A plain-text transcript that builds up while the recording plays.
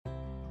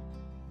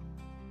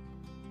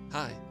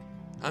Hi,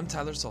 I'm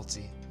Tyler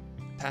Salty,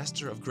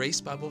 pastor of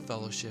Grace Bible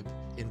Fellowship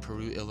in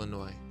Peru,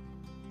 Illinois.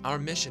 Our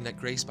mission at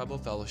Grace Bible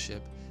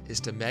Fellowship is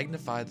to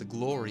magnify the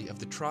glory of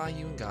the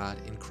triune God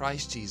in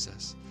Christ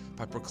Jesus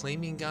by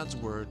proclaiming God's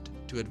Word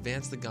to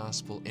advance the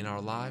gospel in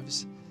our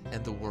lives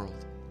and the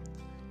world.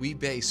 We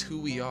base who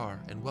we are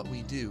and what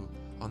we do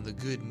on the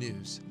good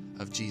news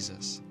of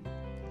Jesus.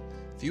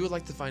 If you would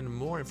like to find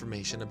more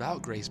information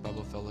about Grace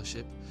Bible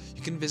Fellowship,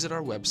 you can visit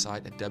our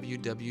website at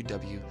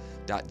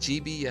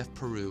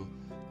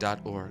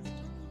www.gbfperu.org.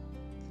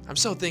 I'm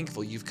so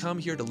thankful you've come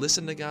here to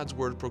listen to God's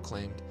Word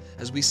proclaimed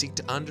as we seek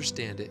to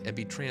understand it and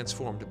be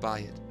transformed by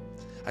it.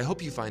 I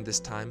hope you find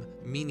this time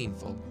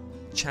meaningful,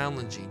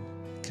 challenging,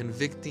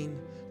 convicting,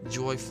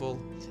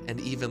 joyful, and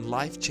even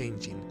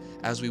life-changing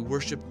as we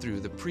worship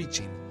through the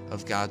preaching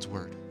of God's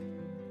Word.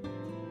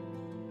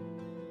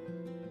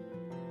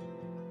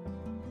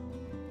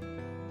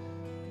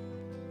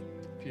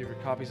 If you have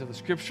your copies of the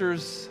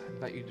Scriptures, I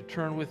invite you to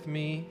turn with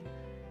me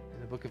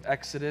in the book of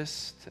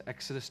Exodus to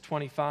Exodus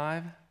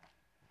 25.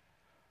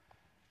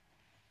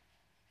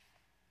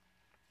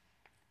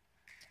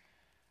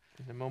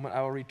 In a moment,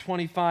 I will read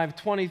 25,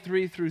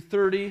 23 through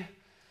 30.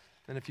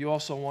 And if you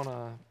also want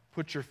to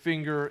put your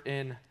finger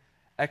in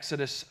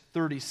Exodus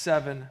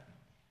 37,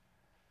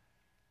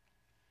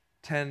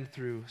 10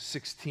 through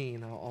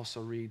 16, I'll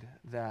also read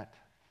that.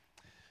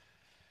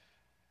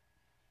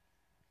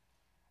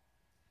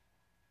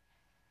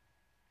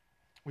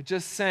 We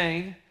just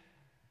sang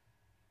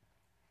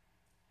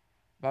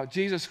about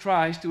Jesus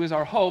Christ, who is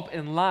our hope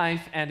in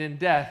life and in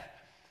death.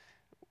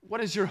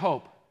 What is your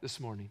hope this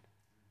morning?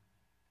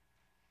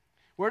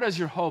 Where does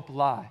your hope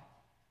lie?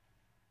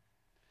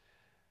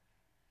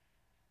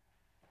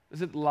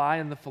 Does it lie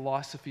in the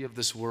philosophy of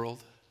this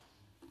world?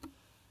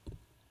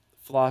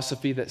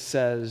 Philosophy that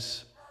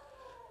says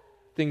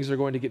things are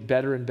going to get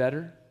better and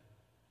better?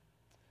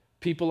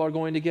 People are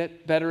going to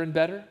get better and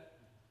better?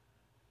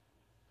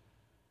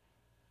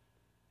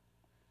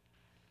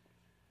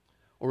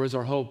 Or is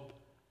our hope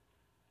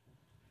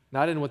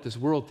not in what this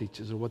world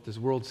teaches or what this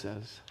world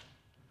says,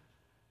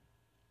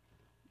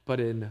 but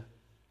in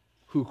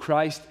who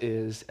Christ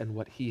is and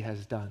what He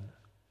has done?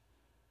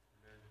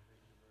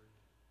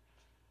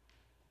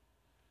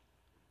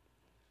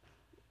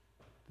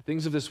 The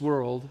things of this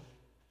world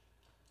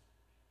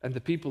and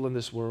the people in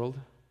this world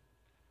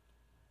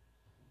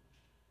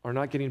are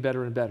not getting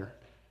better and better.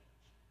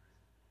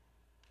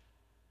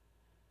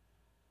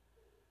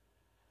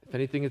 If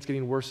anything, it's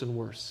getting worse and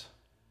worse.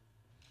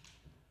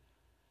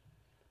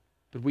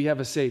 But we have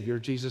a Savior,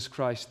 Jesus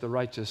Christ, the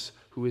righteous,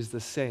 who is the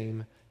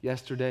same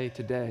yesterday,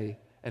 today,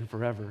 and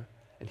forever.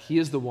 And He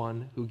is the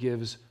one who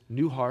gives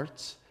new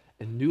hearts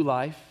and new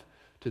life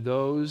to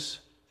those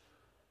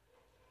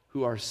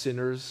who are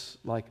sinners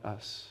like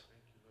us,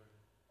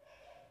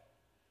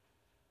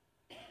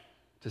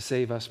 to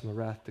save us from the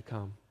wrath to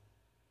come.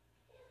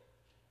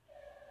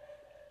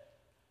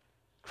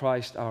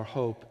 Christ, our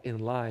hope in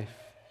life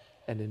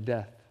and in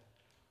death.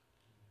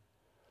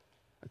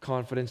 A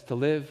confidence to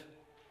live,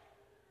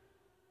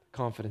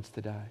 confidence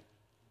to die.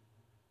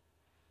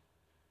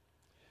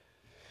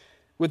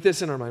 With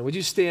this in our mind, would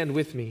you stand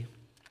with me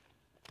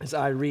as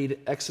I read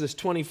Exodus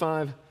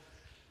 25,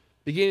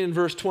 beginning in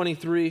verse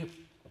 23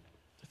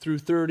 through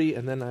 30,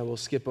 and then I will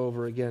skip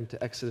over again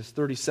to Exodus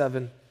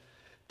 37,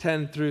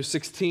 10 through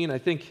 16. I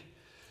think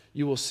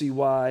you will see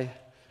why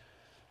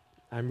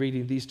I'm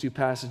reading these two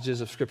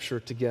passages of Scripture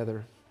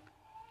together.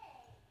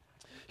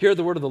 Hear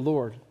the word of the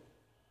Lord.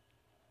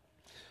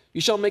 You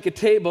shall make a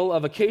table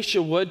of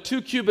acacia wood.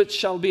 2 cubits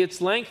shall be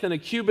its length, and a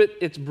cubit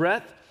its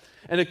breadth,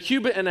 and a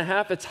cubit and a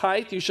half its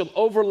height. You shall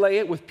overlay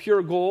it with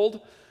pure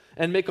gold,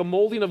 and make a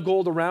molding of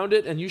gold around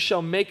it, and you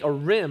shall make a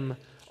rim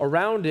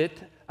around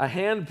it, a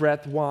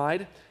handbreadth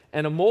wide,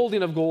 and a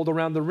molding of gold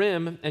around the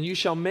rim, and you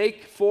shall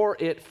make for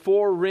it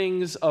 4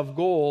 rings of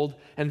gold,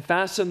 and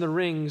fasten the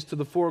rings to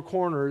the 4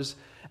 corners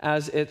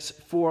as its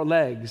 4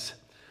 legs.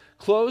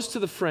 Close to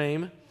the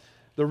frame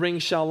the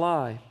rings shall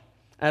lie,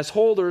 as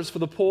holders for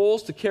the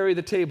poles to carry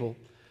the table.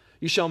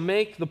 You shall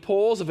make the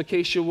poles of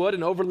acacia wood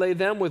and overlay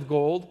them with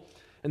gold,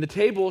 and the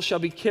table shall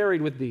be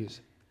carried with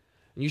these.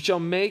 And you shall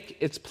make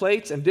its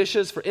plates and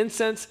dishes for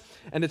incense,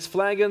 and its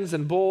flagons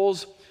and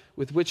bowls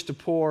with which to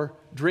pour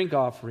drink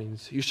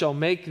offerings. You shall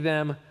make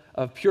them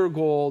of pure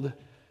gold,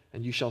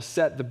 and you shall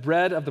set the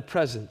bread of the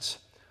presence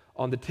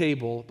on the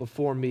table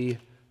before me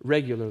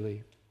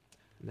regularly.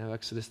 Now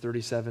Exodus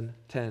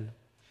 37:10.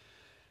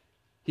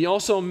 He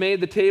also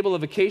made the table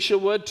of acacia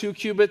wood. 2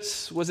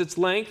 cubits was its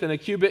length, and a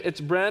cubit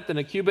its breadth, and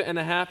a cubit and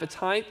a half its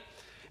height.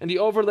 And he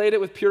overlaid it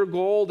with pure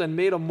gold, and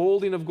made a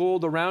molding of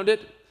gold around it.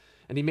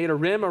 And he made a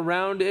rim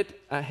around it,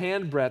 a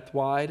handbreadth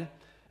wide,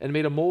 and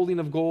made a molding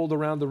of gold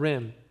around the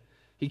rim.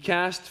 He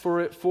cast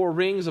for it 4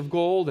 rings of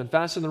gold, and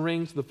fastened the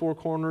rings to the 4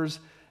 corners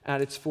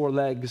at its 4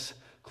 legs.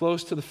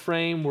 Close to the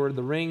frame were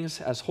the rings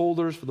as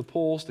holders for the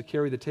poles to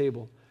carry the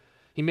table.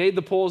 He made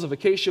the poles of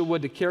acacia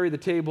wood to carry the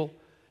table,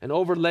 and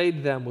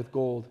overlaid them with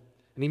gold.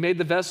 And he made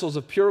the vessels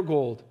of pure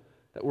gold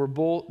that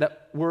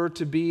were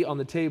to be on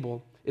the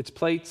table, its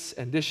plates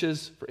and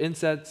dishes for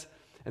incense,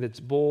 and its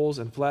bowls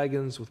and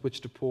flagons with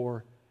which to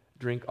pour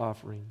drink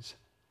offerings.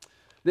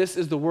 This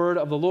is the word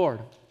of the Lord.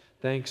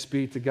 Thanks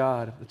be to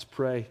God. Let's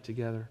pray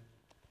together.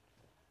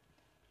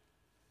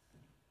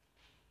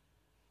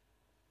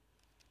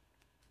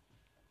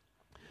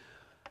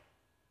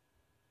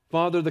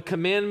 Father, the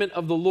commandment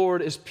of the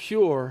Lord is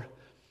pure,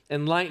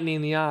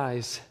 enlightening the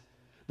eyes.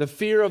 The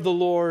fear of the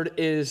Lord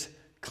is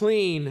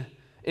clean,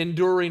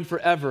 enduring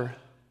forever.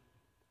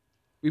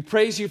 We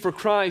praise you for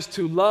Christ,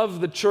 who loved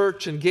the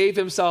church and gave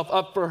himself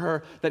up for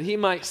her, that he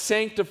might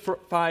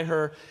sanctify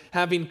her,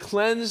 having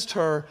cleansed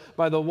her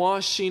by the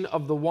washing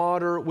of the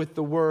water with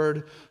the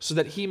word, so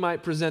that he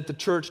might present the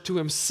church to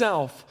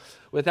himself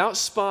without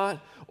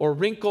spot or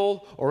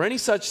wrinkle or any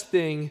such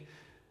thing,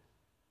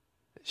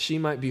 that she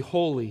might be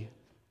holy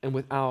and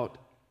without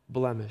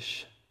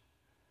blemish.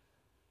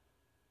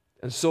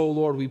 And so,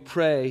 Lord, we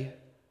pray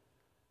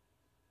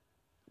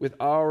with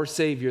our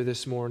Savior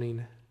this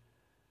morning,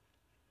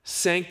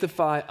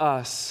 sanctify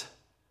us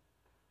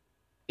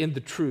in the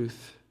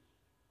truth.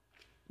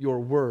 Your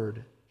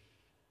word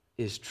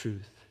is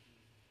truth,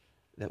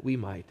 that we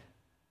might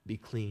be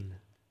clean.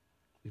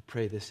 We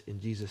pray this in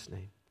Jesus'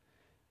 name.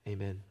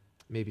 Amen.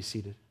 You may be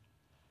seated.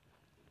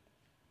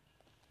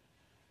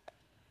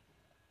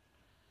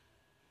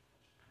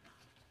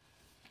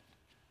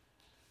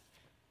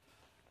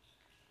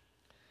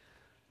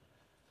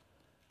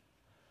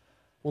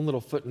 One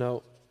little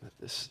footnote.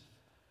 This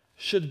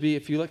should be,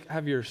 if you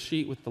have your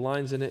sheet with the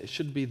lines in it, it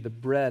should be the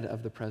bread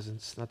of the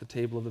presence, not the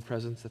table of the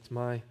presence. That's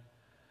my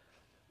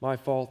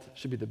fault. It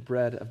should be the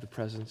bread of the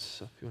presence.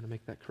 So if you want to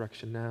make that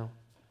correction now,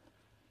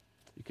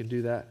 you can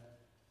do that.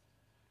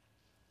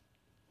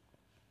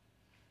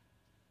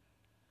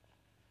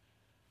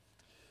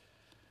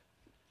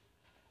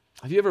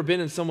 Have you ever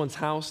been in someone's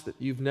house that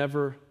you've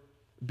never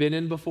been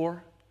in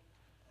before?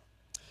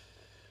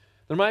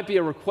 There might be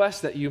a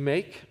request that you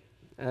make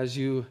as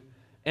you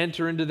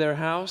enter into their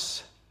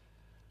house.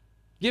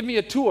 Give me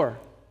a tour.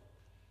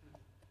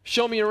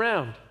 Show me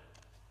around.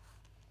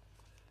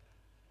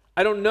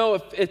 I don't know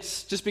if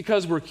it's just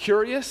because we're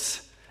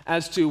curious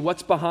as to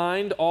what's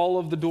behind all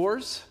of the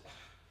doors.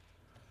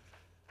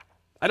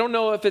 I don't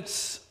know if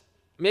it's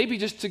maybe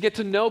just to get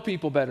to know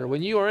people better.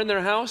 When you are in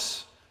their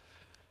house,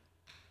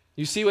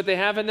 you see what they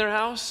have in their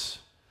house,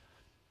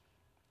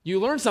 you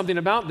learn something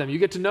about them. You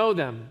get to know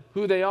them,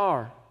 who they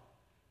are.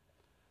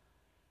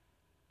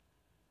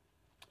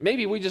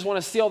 Maybe we just want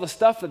to steal the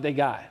stuff that they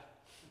got.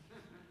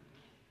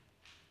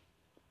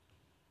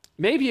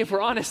 Maybe, if we're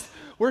honest,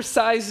 we're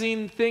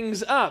sizing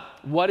things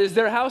up. What is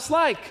their house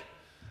like?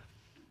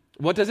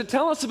 What does it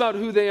tell us about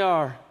who they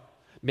are?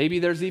 Maybe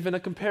there's even a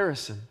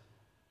comparison.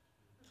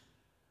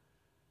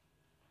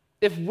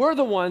 If we're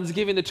the ones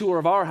giving the tour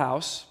of our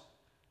house,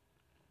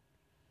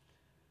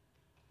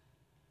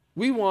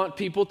 we want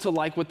people to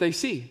like what they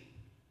see.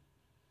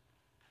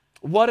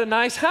 What a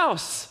nice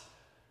house.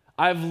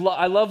 I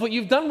love what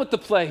you've done with the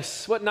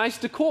place. What nice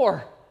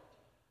decor.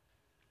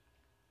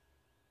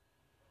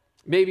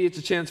 Maybe it's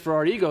a chance for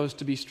our egos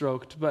to be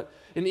stroked, but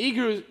in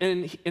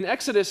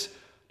Exodus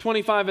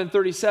 25 and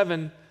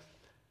 37,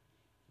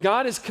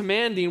 God is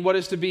commanding what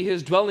is to be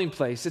his dwelling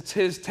place. It's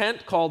his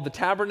tent called the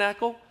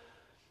tabernacle.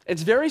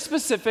 It's very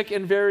specific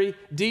and very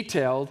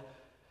detailed.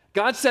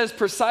 God says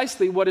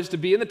precisely what is to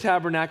be in the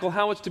tabernacle,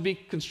 how it's to be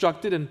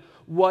constructed, and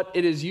what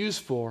it is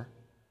used for.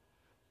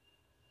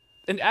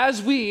 And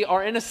as we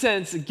are, in a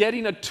sense,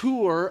 getting a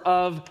tour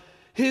of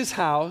his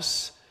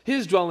house,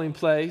 his dwelling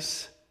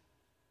place,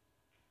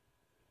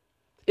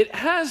 it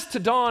has to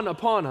dawn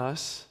upon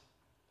us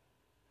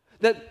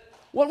that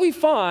what we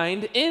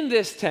find in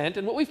this tent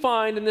and what we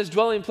find in this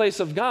dwelling place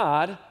of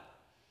God,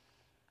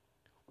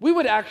 we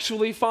would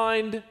actually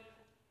find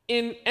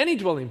in any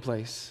dwelling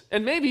place.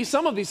 And maybe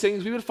some of these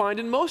things we would find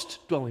in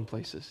most dwelling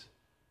places.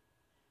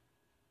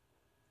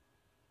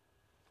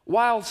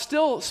 While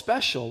still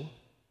special,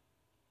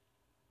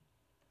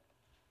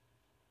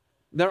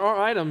 there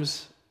are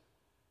items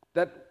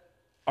that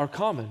are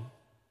common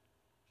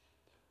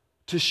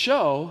to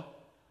show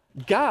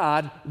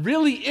God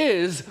really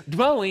is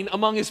dwelling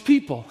among his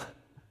people.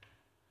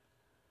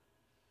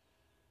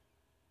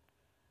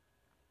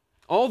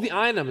 All the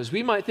items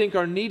we might think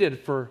are needed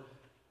for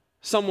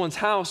someone's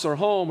house or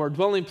home or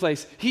dwelling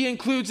place, he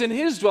includes in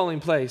his dwelling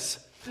place.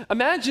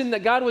 Imagine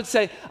that God would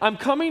say, I'm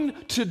coming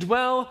to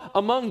dwell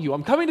among you.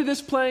 I'm coming to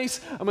this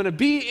place. I'm going to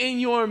be in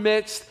your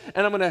midst,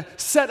 and I'm going to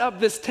set up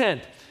this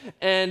tent.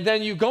 And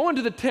then you go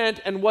into the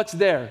tent, and what's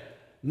there?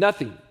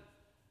 Nothing.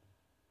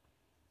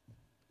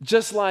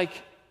 Just like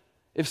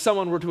if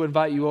someone were to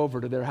invite you over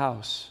to their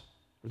house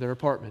or their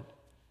apartment,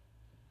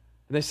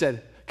 and they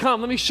said,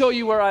 come, let me show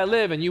you where I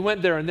live, and you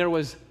went there and there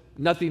was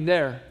nothing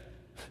there.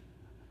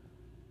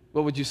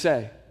 What would you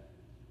say?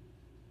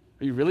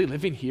 Are you really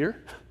living here?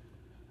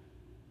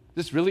 Is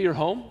this really your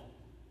home?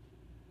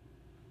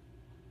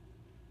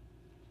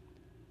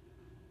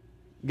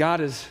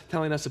 God is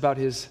telling us about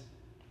his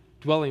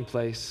dwelling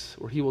place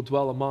where he will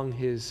dwell among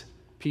his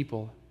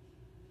people.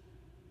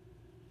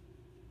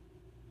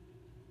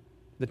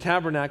 The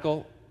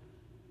tabernacle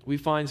we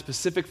find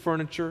specific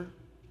furniture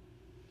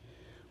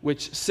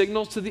which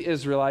signals to the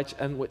Israelites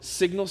and which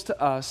signals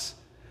to us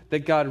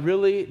that God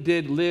really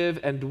did live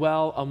and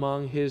dwell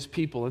among his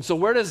people. And so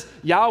where does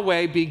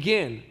Yahweh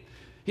begin?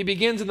 He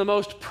begins in the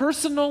most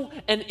personal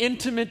and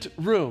intimate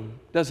room,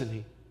 doesn't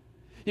he?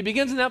 He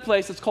begins in that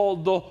place that's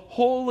called the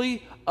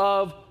Holy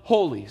of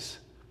Holies.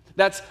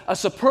 That's a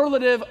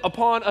superlative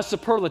upon a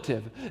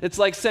superlative. It's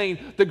like saying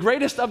the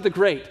greatest of the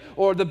great,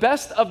 or the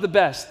best of the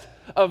best,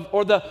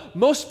 or the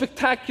most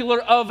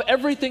spectacular of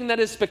everything that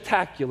is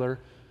spectacular.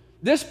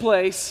 This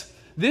place,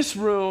 this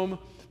room,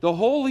 the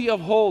Holy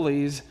of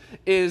Holies,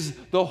 is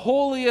the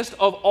holiest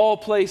of all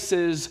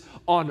places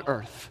on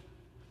earth.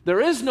 There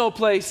is no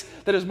place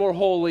that is more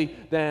holy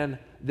than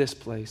this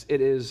place.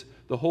 It is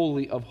the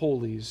Holy of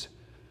Holies.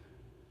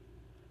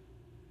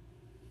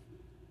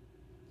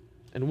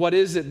 And what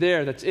is it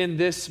there that's in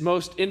this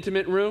most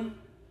intimate room?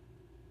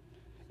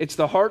 It's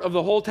the heart of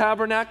the whole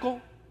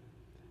tabernacle.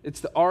 It's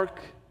the Ark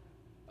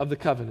of the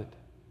Covenant.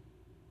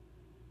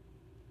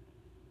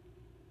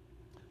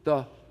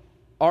 The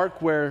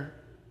Ark where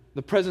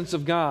the presence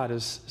of God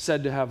is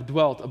said to have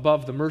dwelt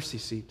above the mercy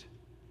seat.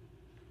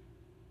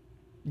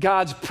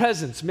 God's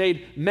presence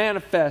made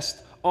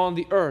manifest on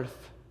the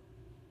earth.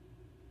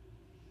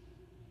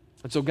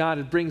 And so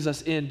God brings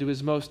us into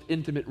his most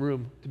intimate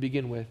room to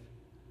begin with,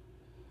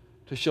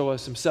 to show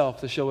us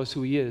himself, to show us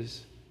who he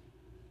is.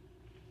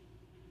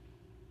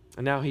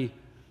 And now he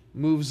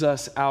moves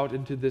us out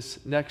into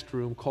this next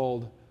room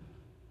called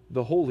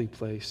the holy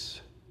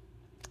place.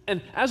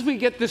 And as we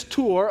get this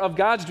tour of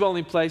God's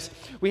dwelling place,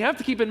 we have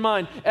to keep in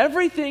mind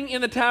everything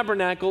in the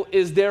tabernacle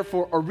is there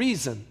for a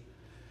reason.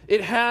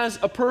 It has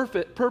a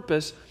perfect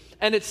purpose,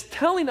 and it's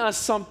telling us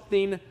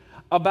something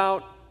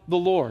about the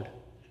Lord.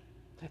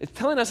 It's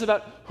telling us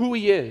about who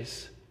he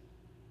is.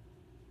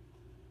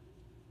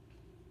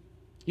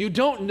 You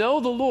don't know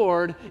the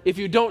Lord if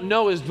you don't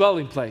know his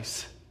dwelling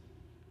place.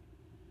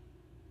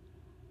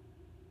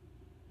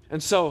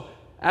 And so,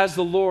 as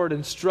the Lord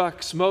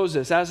instructs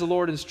Moses, as the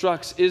Lord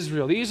instructs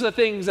Israel, these are the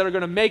things that are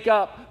going to make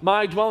up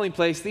my dwelling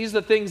place. These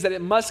are the things that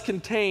it must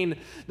contain,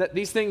 that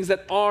these things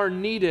that are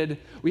needed.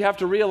 We have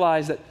to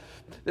realize that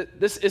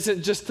this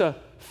isn't just to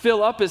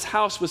fill up his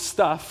house with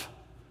stuff.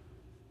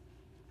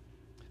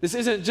 This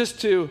isn't just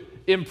to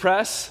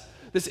impress.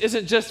 This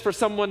isn't just for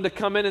someone to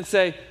come in and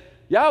say,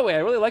 Yahweh, I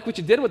really like what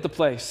you did with the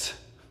place.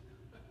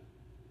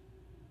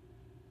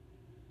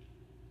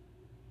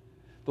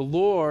 The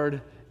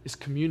Lord is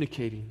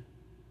communicating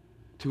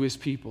to his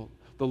people.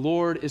 The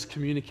Lord is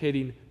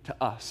communicating to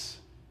us.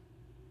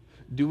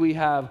 Do we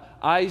have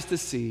eyes to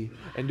see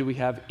and do we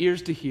have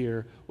ears to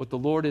hear what the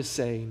Lord is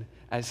saying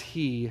as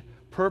he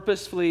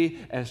purposefully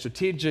and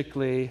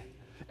strategically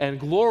and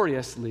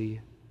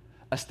gloriously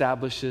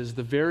establishes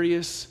the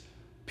various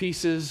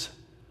pieces,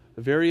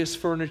 the various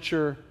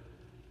furniture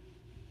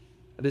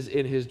that is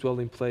in his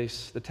dwelling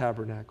place, the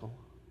tabernacle.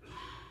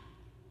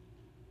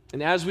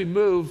 And as we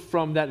move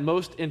from that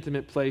most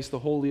intimate place, the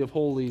Holy of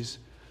Holies,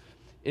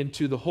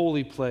 into the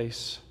holy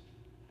place,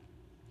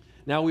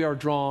 now we are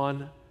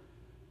drawn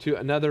to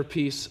another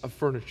piece of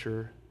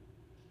furniture.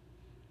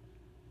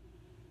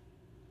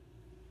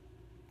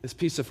 This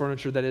piece of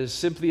furniture that is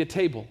simply a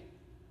table.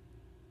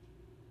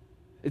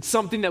 It's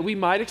something that we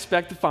might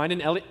expect to find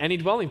in any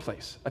dwelling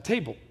place, a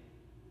table.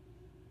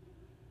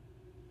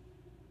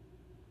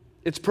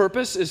 Its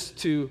purpose is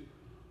to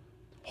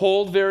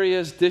hold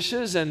various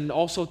dishes and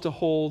also to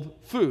hold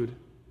food.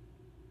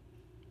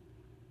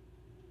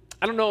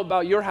 I don't know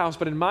about your house,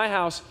 but in my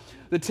house,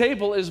 the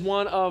table is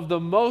one of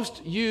the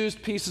most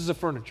used pieces of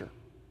furniture.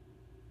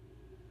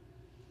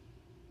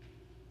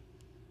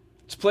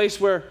 It's a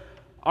place where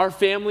our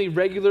family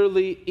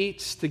regularly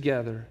eats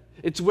together.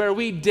 It's where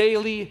we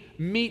daily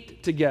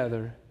meet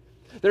together.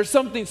 There's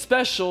something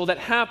special that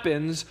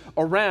happens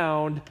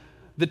around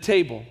the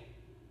table.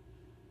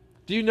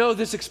 Do you know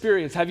this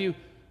experience? Have you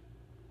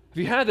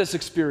had this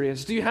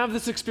experience? Do you have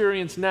this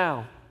experience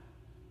now?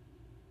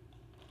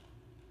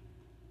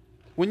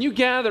 When you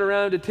gather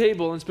around a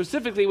table, and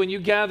specifically when you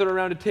gather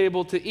around a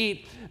table to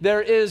eat,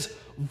 there is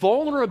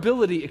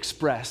vulnerability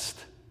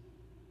expressed.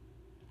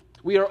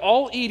 We are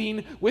all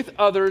eating with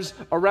others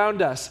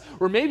around us.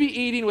 Or maybe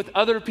eating with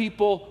other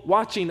people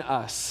watching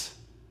us.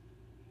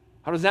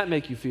 How does that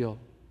make you feel?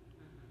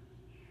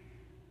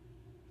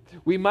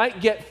 We might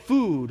get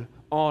food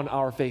on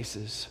our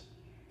faces.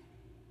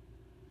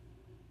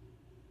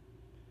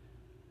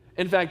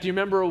 In fact, do you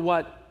remember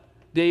what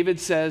David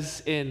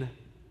says in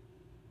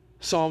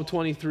Psalm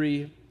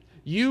 23?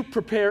 You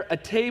prepare a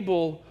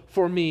table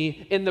for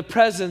me in the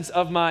presence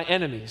of my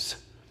enemies.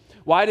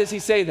 Why does he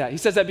say that? He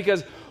says that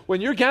because when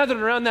you're gathered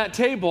around that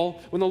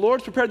table, when the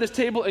Lord's prepared this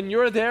table and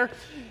you're there,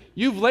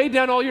 you've laid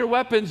down all your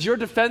weapons, you're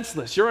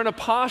defenseless. You're in a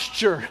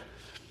posture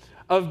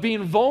of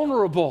being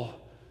vulnerable.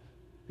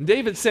 And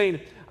David's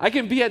saying, I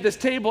can be at this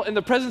table in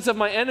the presence of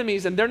my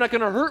enemies and they're not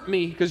going to hurt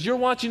me because you're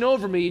watching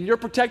over me and you're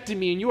protecting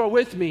me and you are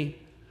with me.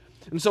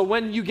 And so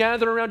when you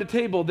gather around a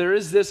table, there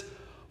is this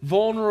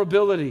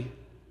vulnerability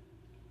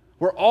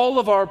where all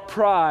of our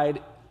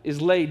pride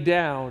is laid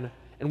down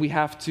and we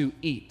have to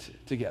eat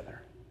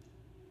together.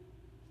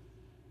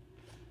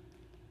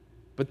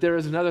 But there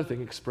is another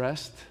thing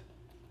expressed: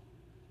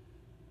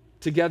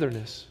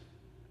 togetherness.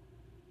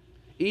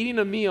 Eating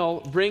a meal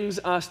brings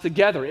us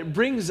together. It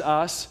brings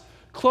us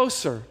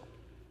closer.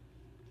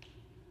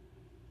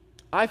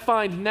 I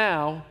find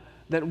now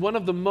that one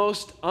of the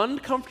most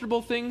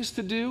uncomfortable things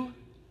to do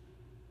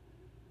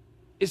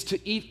is to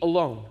eat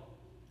alone.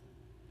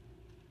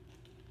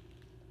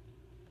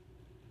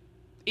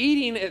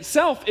 Eating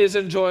itself is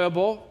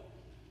enjoyable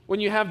when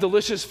you have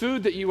delicious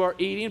food that you are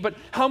eating, but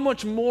how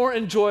much more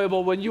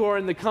enjoyable when you are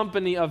in the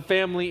company of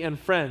family and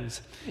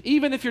friends.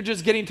 Even if you're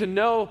just getting to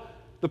know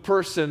the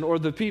person or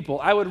the people,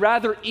 I would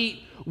rather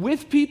eat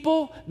with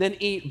people than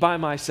eat by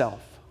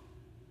myself.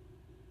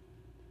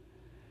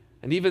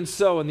 And even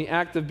so, in the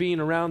act of being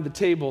around the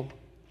table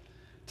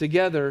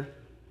together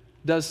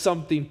does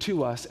something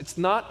to us. It's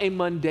not a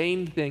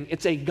mundane thing,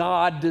 it's a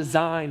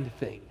God-designed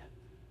thing.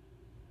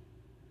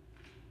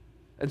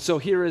 And so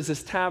here is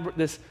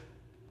this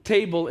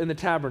table in the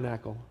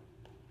tabernacle.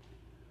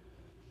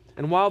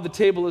 And while the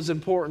table is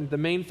important, the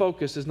main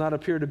focus does not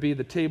appear to be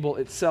the table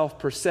itself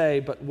per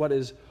se, but what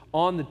is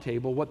on the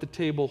table, what the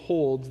table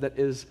holds that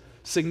is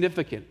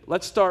significant.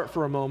 Let's start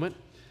for a moment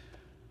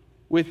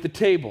with the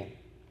table.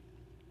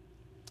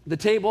 The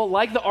table,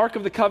 like the Ark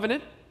of the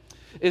Covenant,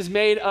 is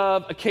made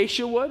of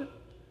acacia wood.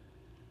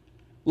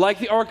 Like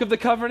the Ark of the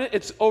Covenant,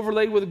 it's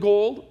overlaid with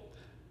gold.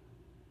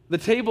 The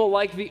table,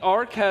 like the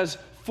Ark, has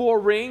 4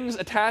 rings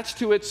attached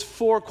to its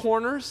 4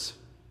 corners.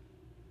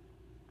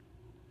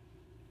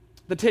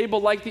 The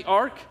table, like the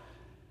Ark,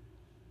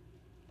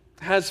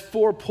 has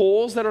 4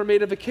 poles that are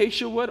made of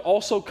acacia wood,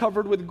 also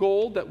covered with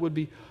gold, that would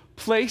be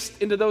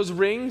placed into those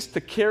rings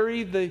to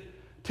carry the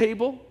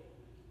table.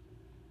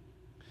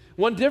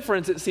 One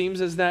difference, it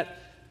seems, is that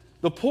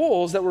the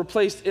poles that were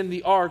placed in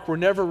the ark were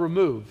never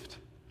removed.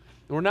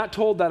 And we're not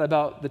told that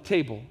about the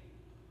table.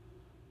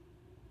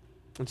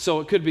 And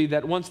so it could be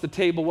that once the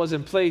table was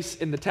in place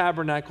in the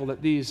tabernacle,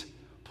 that these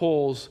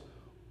poles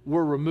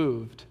were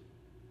removed.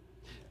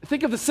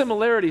 Think of the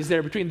similarities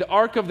there between the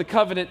Ark of the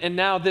Covenant and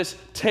now this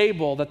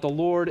table that the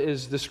Lord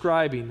is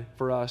describing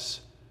for us.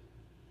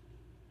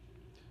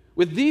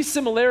 With these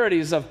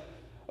similarities of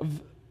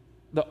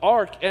the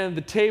ark and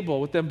the table,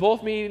 with them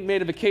both being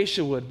made of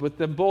acacia wood, with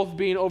them both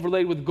being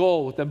overlaid with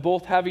gold, with them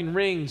both having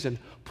rings and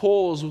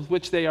poles with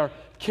which they are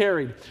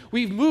carried.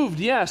 We've moved,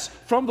 yes,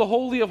 from the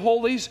Holy of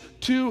Holies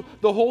to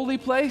the holy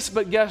place,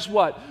 but guess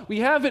what? We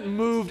haven't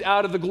moved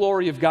out of the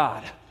glory of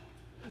God.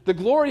 The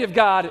glory of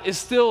God is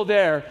still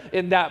there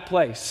in that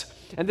place.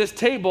 And this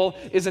table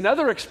is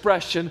another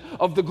expression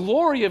of the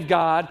glory of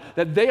God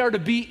that they are to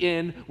be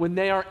in when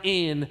they are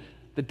in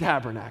the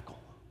tabernacle.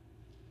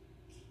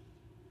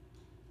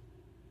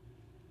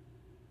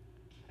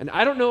 And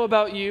I don't know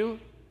about you,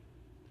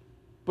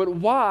 but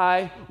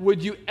why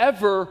would you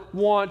ever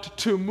want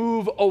to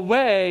move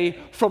away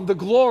from the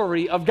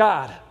glory of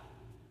God?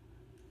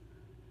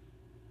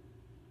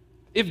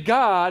 If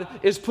God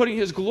is putting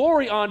His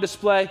glory on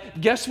display,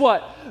 guess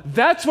what?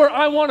 That's where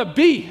I want to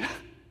be.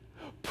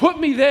 Put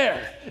me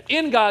there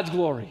in God's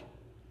glory.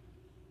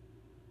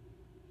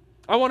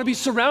 I want to be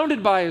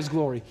surrounded by His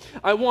glory.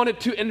 I want it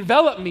to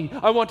envelop me.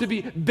 I want to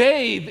be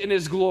bathed in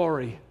His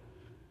glory.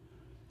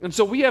 And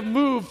so we have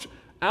moved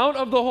out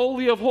of the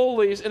Holy of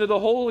Holies into the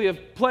Holy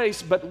of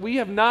Place, but we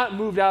have not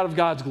moved out of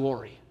God's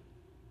glory.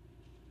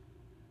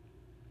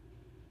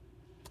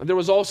 And there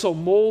was also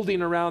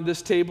molding around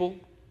this table,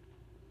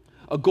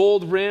 a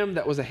gold rim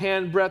that was a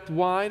handbreadth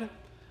wide,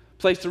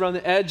 placed around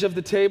the edge of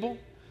the table.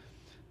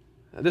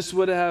 This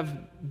would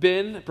have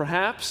been,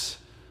 perhaps,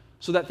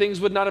 so that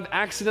things would not have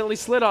accidentally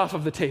slid off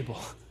of the table.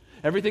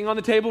 Everything on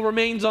the table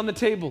remains on the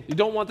table. You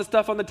don't want the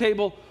stuff on the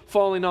table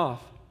falling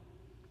off.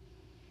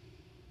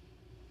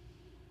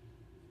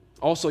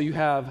 Also, you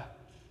have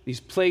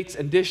these plates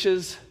and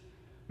dishes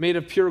made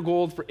of pure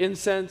gold for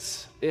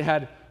incense. It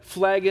had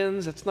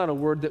flagons. That's not a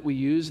word that we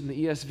use. In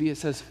the ESV, it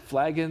says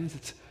flagons.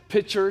 It's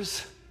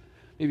pitchers.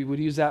 Maybe we'd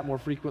use that more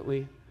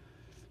frequently.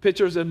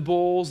 Pitchers and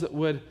bowls that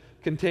would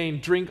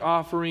contain drink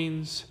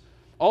offerings.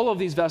 All of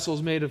these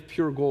vessels made of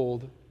pure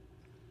gold.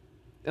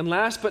 And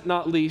last but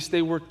not least,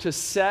 they were to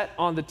set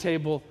on the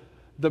table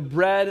the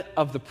bread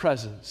of the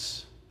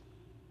presence.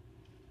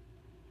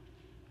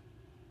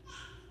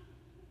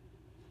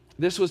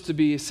 This was to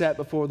be set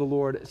before the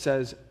Lord, it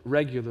says,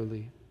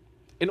 regularly.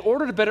 In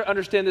order to better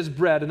understand this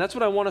bread, and that's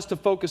what I want us to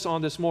focus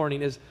on this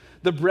morning, is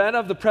the bread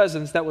of the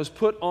presence that was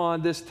put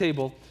on this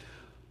table.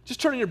 Just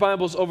turn in your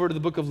Bibles over to the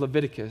book of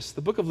Leviticus.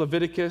 The book of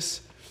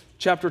Leviticus,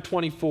 chapter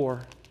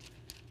 24,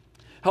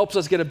 helps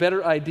us get a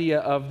better idea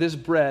of this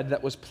bread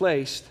that was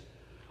placed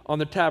on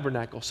the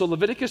tabernacle. So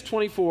Leviticus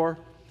 24,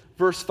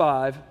 verse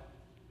 5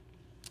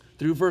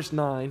 through verse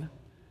 9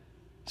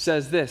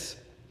 says this: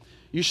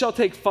 "You shall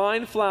take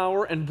fine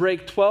flour and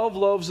break 12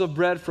 loaves of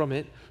bread from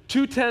it.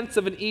 2/10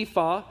 of an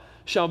ephah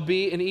shall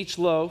be in each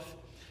loaf,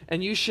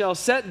 and you shall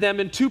set them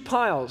in 2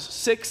 piles,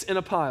 6 in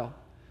a pile,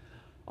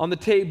 on the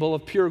table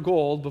of pure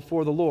gold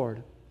before the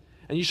Lord.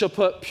 And you shall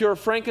put pure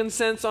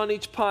frankincense on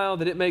each pile,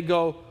 that it may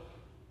go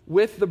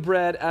with the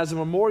bread as a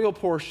memorial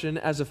portion,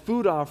 as a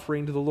food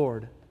offering to the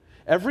Lord.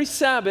 Every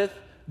Sabbath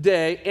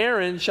day,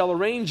 Aaron shall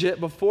arrange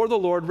it before the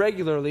Lord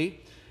regularly.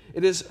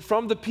 It is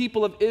from the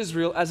people of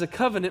Israel as a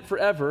covenant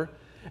forever,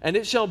 and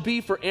it shall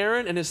be for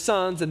Aaron and his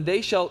sons, and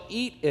they shall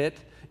eat it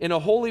in a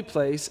holy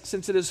place,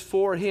 since it is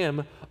for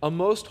him a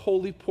most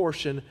holy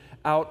portion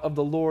out of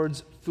the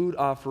Lord's food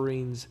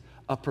offerings,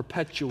 a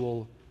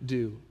perpetual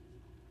due.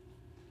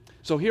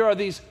 So here are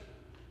these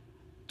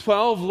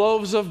 12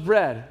 loaves of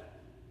bread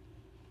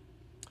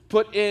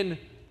put in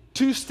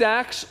 2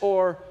 stacks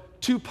or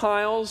 2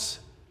 piles,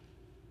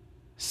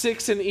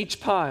 6 in each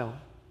pile.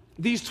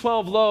 These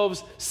 12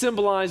 loaves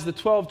symbolize the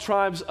 12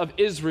 tribes of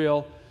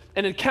Israel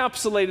and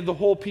encapsulated the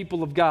whole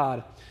people of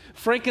God.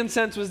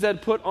 Frankincense was then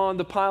put on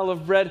the pile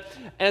of bread,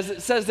 as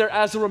it says there,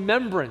 as a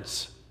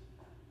remembrance,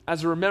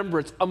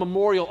 a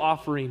memorial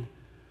offering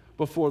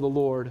before the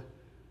Lord.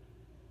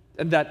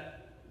 And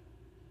that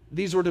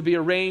these were to be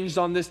arranged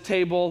on this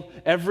table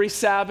every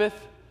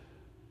Sabbath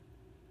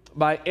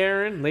by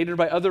Aaron, later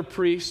by other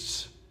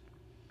priests.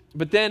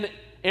 But then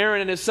Aaron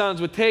and his sons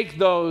would take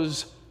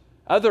those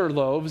other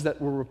loaves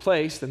that were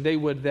replaced, and they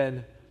would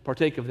then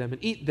partake of them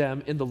and eat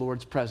them in the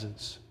Lord's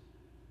presence,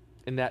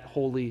 in that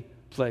holy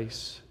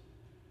place,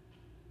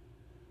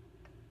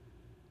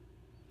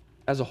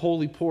 as a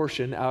holy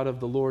portion out of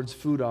the Lord's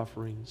food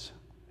offerings.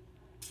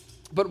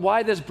 But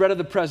why this bread of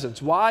the presence?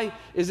 Why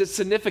is it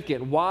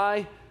significant?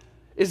 Why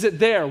is it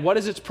there? What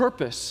is its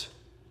purpose?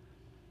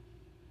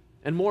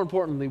 And more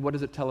importantly, what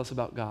does it tell us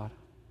about God?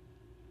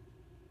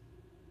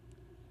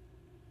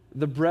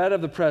 The bread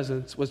of the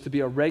presence was to be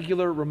a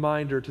regular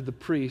reminder to the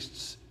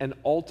priests and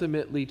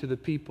ultimately to the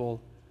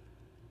people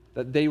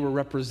that they were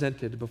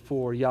represented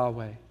before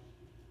Yahweh.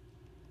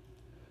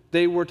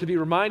 They were to be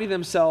reminding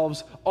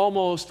themselves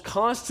almost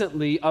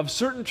constantly of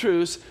certain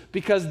truths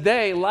because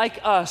they, like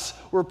us,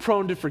 were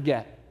prone to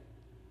forget.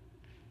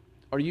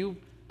 Are you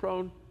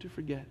prone to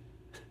forget?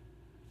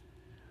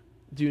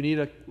 Do you need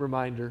a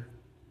reminder,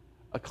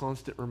 a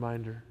constant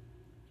reminder?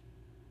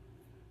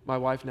 My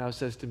wife now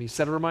says to me,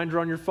 set a reminder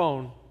on your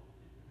phone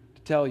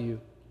to tell you.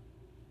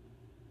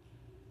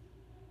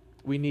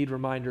 We need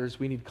reminders.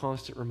 We need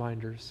constant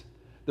reminders.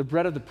 The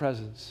bread of the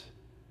presence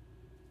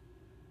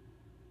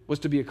was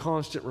to be a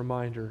constant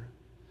reminder.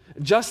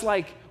 Just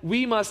like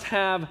we must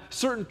have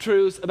certain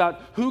truths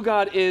about who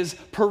God is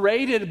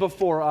paraded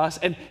before us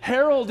and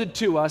heralded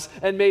to us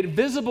and made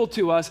visible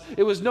to us,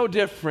 it was no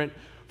different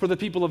for the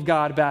people of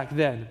God back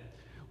then.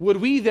 Would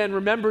we then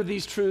remember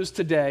these truths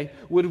today?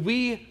 Would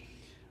we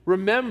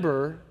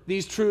remember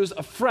these truths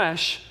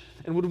afresh?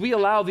 And would we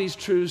allow these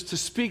truths to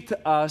speak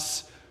to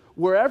us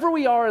wherever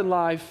we are in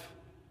life,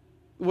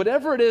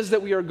 whatever it is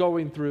that we are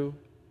going through,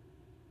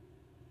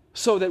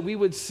 so that we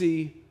would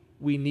see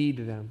we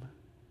need them?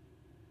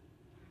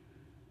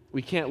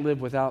 We can't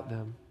live without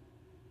them.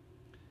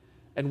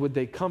 And would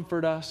they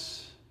comfort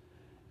us?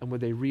 And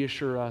would they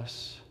reassure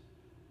us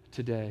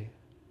today?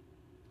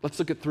 Let's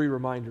look at 3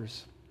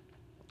 reminders.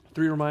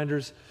 3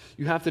 reminders.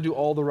 You have to do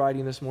all the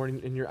writing this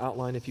morning in your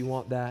outline if you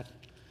want that.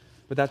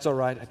 But that's all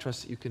right. I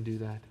trust that you can do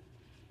that.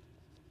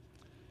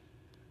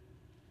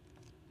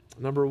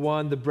 Number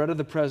 1, the bread of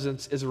the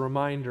presence is a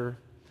reminder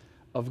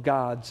of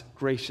God's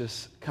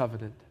gracious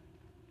covenant.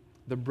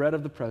 The bread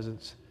of the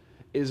presence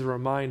is a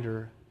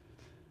reminder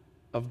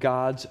of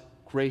God's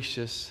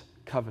gracious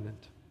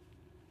covenant.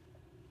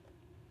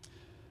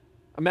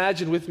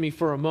 Imagine with me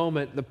for a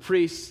moment the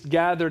priests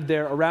gathered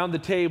there around the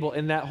table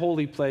in that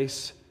holy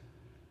place,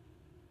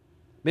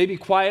 maybe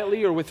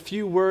quietly or with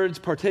few words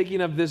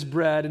partaking of this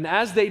bread. And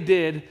as they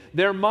did,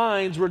 their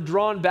minds were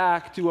drawn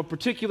back to a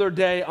particular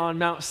day on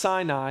Mount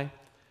Sinai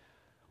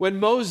when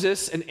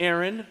Moses and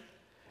Aaron,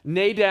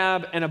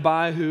 Nadab and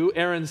Abihu,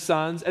 Aaron's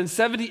sons, and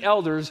 70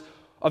 elders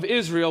of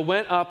Israel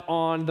went up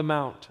on the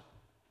mount.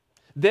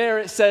 There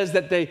it says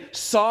that they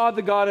saw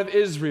the God of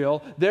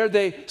Israel. There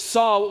they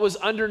saw what was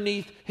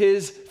underneath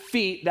his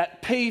feet,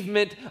 that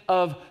pavement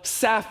of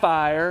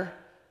sapphire,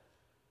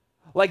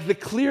 like the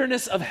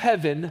clearness of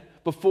heaven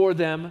before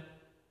them.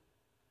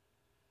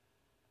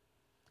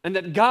 And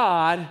that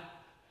God,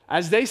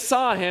 as they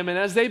saw him and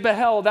as they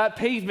beheld that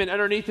pavement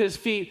underneath his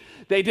feet,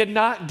 they did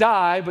not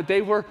die, but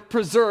they were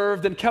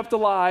preserved and kept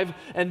alive.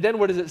 And then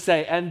what does it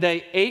say? And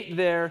they ate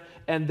there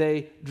and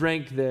they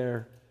drank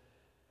there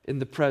in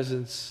the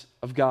presence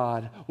of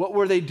God. What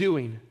were they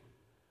doing?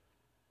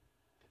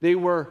 They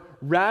were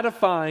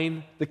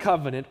ratifying the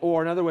covenant,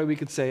 or another way we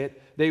could say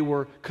it, they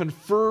were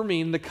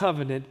confirming the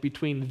covenant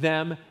between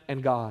them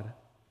and God.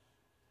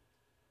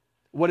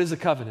 What is a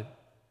covenant?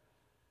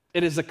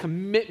 It is a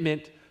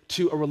commitment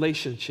to a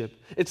relationship.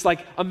 It's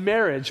like a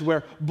marriage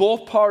where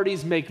both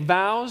parties make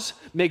vows,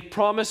 make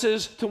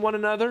promises to one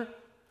another.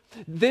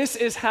 This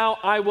is how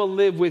I will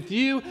live with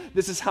you.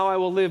 This is how I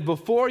will live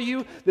before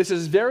you. This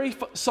is very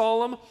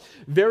solemn,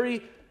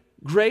 very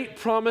great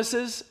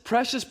promises,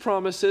 precious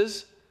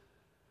promises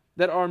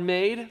that are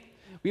made.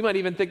 We might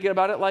even think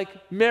about it like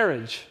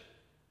marriage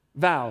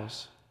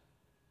vows.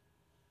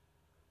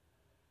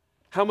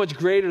 How much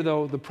greater,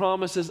 though, the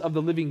promises of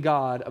the living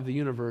God of the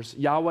universe,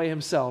 Yahweh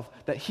himself,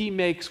 that he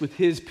makes with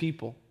his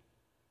people.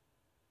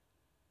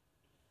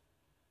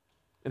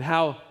 And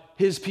how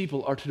his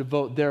people are to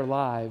devote their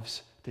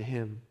lives to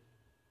him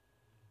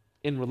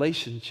in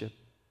relationship.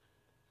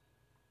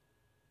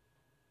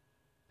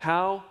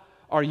 How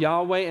are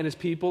Yahweh and his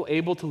people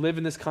able to live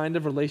in this kind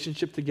of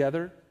relationship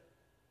together?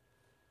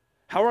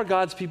 How are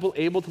God's people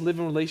able to live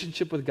in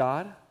relationship with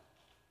God?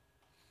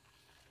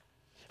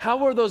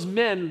 How are those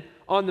men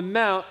on the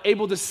mount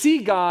able to see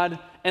God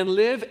and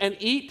live and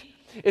eat?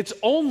 It's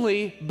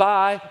only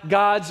by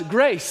God's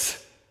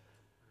grace.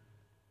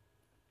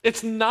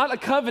 It's not a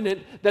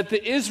covenant that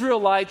the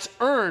Israelites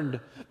earned.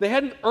 They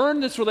hadn't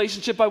earned this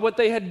relationship by what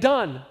they had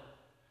done.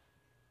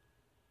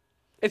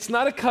 It's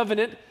not a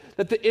covenant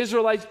that the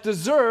Israelites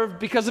deserved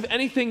because of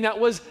anything that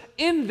was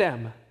in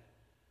them.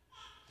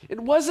 It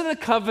wasn't a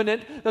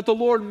covenant that the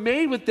Lord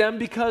made with them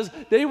because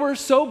they were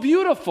so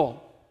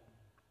beautiful.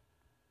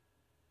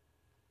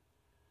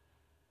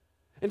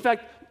 In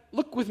fact,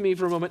 look with me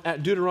for a moment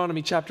at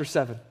Deuteronomy chapter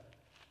 7.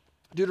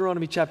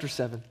 Deuteronomy chapter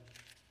 7.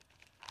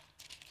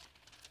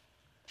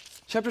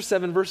 Chapter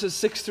 7, verses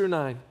 6 through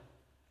 9.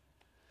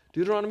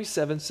 Deuteronomy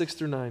 7, 6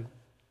 through 9.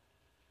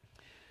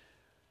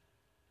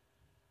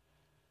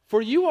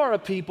 For you are a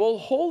people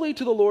holy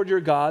to the Lord your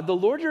God. The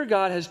Lord your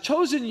God has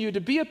chosen you to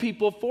be a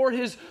people for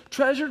his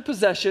treasured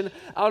possession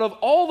out of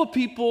all the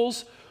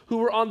peoples who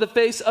were on the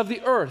face of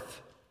the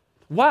earth.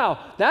 Wow,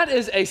 that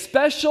is a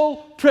special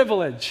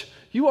privilege.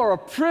 You are a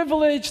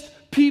privileged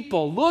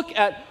people. Look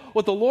at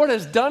what the Lord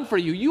has done for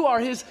you. You are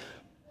his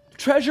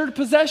treasured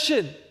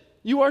possession.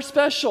 You are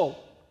special.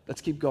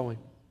 Let's keep going.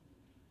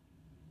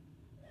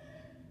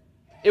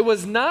 It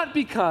was not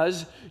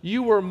because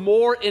you were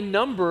more in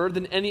number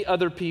than any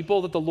other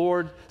people that the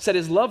Lord set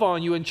his love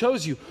on you and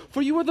chose you.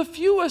 For you were the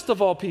fewest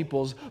of all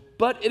peoples,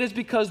 but it is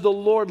because the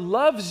Lord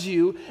loves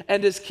you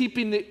and is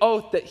keeping the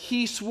oath that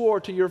he swore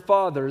to your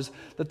fathers,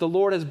 that the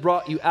Lord has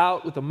brought you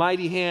out with a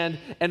mighty hand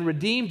and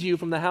redeemed you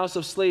from the house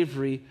of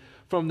slavery,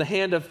 from the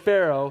hand of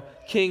Pharaoh,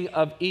 king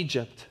of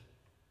Egypt.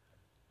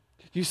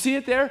 You see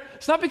it there?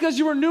 It's not because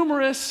you were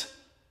numerous.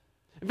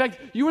 In fact,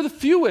 you were the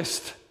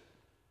fewest.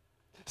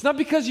 It's not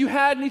because you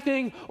had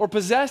anything or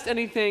possessed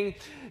anything.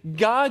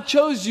 God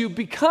chose you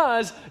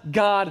because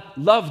God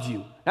loved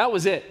you. That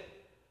was it.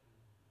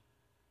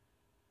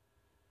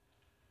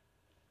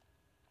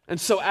 And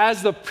so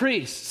as the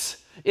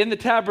priests in the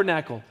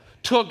tabernacle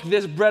took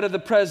this bread of the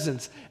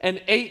presence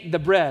and ate the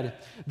bread,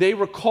 they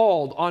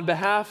recalled on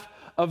behalf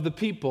of the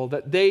people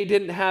that they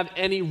didn't have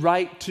any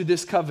right to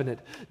this covenant.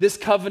 This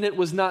covenant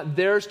was not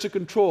theirs to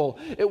control.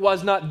 It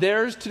was not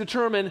theirs to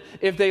determine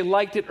if they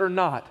liked it or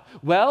not.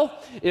 Well,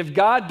 if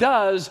God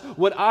does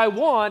what I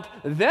want,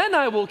 then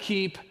I will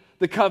keep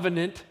the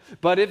covenant.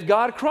 But if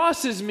God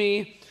crosses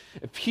me,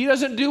 if he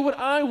doesn't do what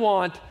I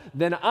want,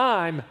 then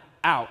I'm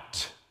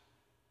out.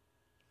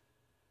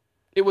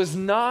 It was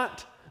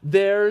not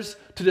theirs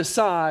to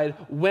decide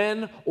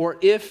when or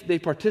if they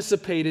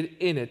participated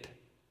in it.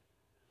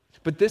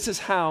 But this is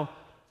how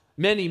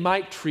many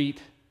might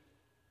treat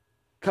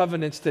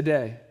covenants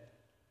today.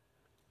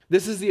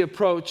 This is the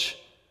approach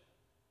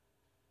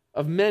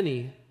of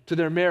many to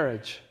their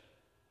marriage.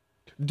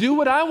 Do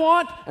what I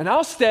want and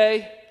I'll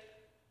stay.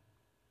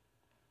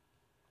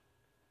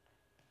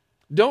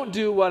 Don't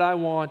do what I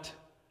want.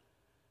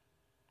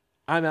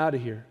 I'm out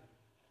of here.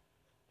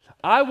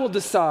 I will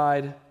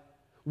decide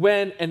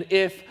when and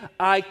if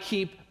I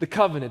keep the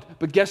covenant.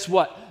 But guess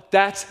what?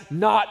 That's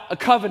not a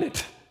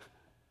covenant.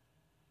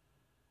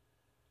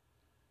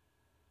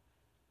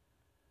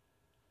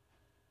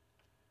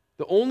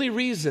 The only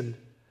reason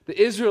the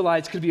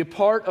Israelites could be a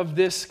part of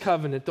this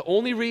covenant, the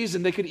only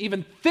reason they could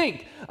even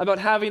think about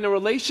having a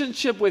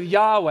relationship with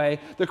Yahweh,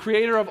 the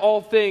creator of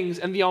all things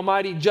and the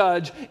almighty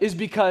judge, is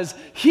because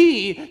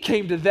he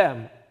came to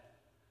them.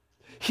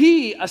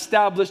 He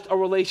established a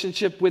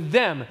relationship with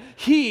them.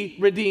 He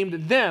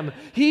redeemed them.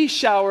 He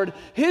showered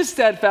his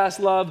steadfast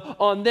love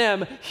on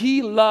them.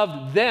 He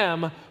loved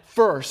them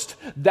first.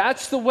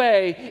 That's the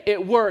way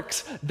it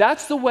works.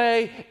 That's the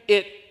way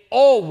it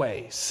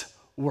always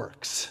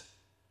works.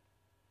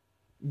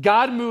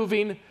 God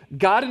moving,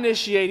 God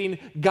initiating,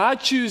 God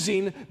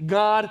choosing,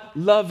 God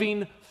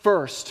loving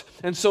first.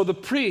 And so the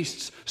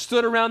priests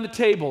stood around the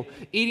table,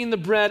 eating the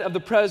bread of the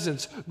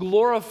presence,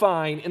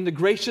 glorifying in the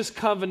gracious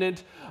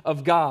covenant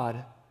of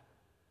God.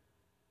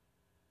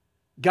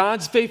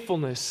 God's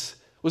faithfulness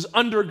was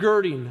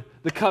undergirding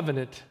the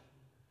covenant.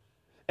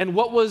 And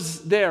what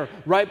was there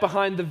right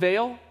behind the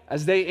veil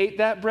as they ate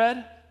that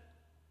bread?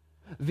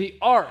 The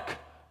ark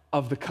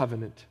of the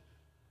covenant.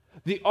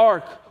 The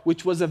ark,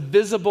 which was a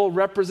visible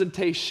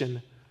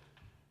representation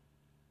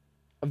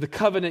of the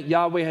covenant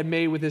Yahweh had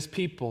made with his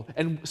people.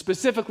 And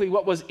specifically,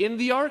 what was in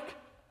the ark?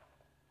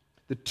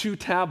 The 2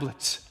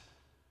 tablets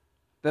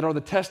that are the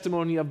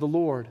testimony of the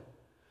Lord.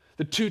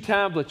 The 2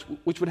 tablets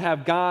which would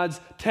have God's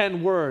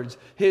 10 words,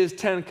 his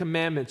 10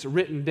 commandments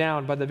written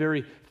down by the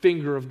very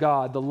finger of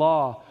God. The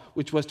law,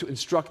 which was to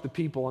instruct the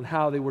people on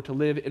how they were to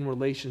live in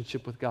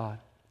relationship with God.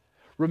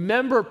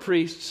 Remember,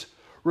 priests,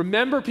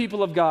 Remember,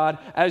 people of God,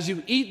 as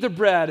you eat the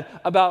bread,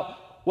 about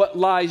what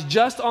lies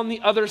just on the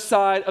other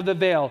side of the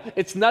veil.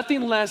 It's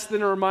nothing less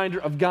than a reminder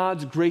of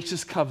God's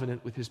gracious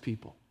covenant with his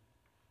people.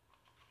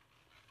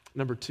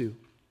 Number 2,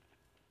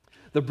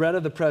 the bread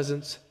of the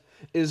presence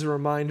is a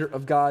reminder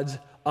of God's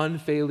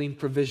unfailing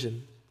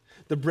provision.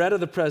 The bread of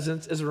the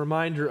presence is a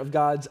reminder of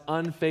God's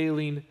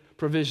unfailing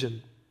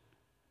provision.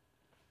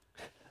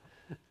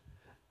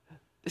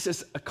 This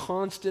is a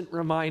constant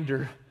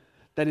reminder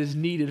that is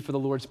needed for the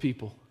Lord's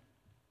people.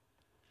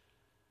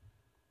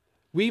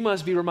 We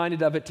must be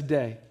reminded of it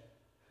today.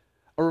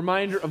 A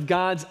reminder of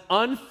God's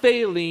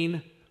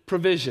unfailing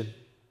provision.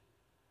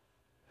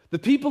 The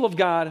people of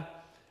God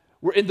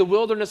were in the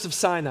wilderness of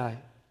Sinai.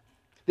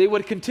 They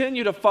would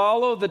continue to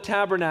follow the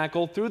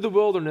tabernacle through the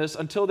wilderness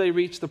until they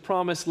reached the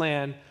promised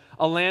land,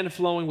 a land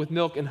flowing with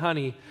milk and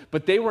honey,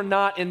 but they were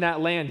not in that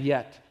land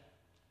yet.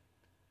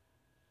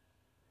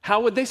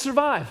 How would they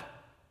survive?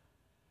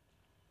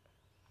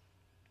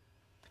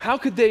 How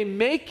could they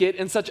make it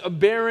in such a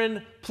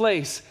barren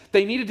place?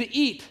 They needed to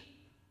eat,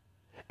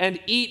 and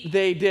eat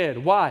they did.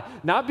 Why?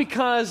 Not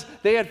because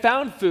they had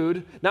found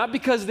food, not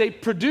because they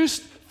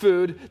produced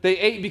food, they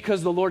ate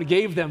because the Lord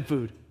gave them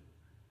food.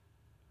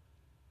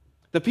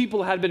 The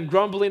people had been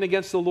grumbling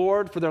against the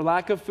Lord for their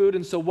lack of food,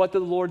 and so what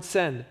did the Lord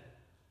send?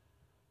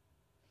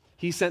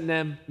 He sent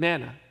them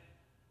manna.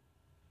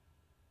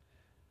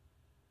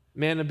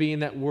 Manna being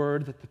that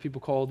word that the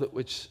people called it,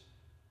 which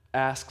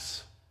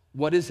asks,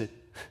 what is it?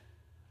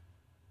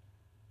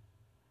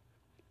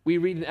 We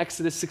read in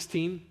Exodus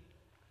 16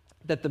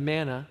 that the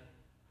manna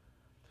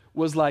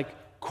was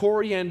like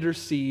coriander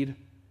seed.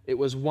 It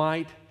was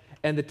white,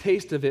 and the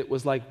taste of it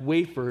was like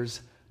wafers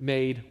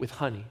made with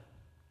honey.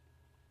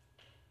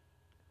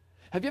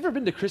 Have you ever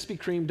been to Krispy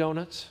Kreme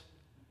donuts?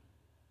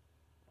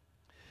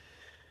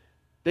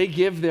 They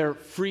give their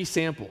free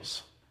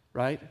samples,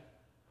 right?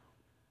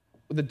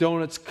 When the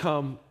donuts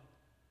come,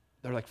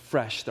 they're like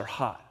fresh, they're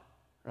hot,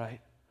 right?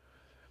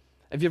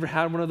 Have you ever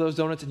had one of those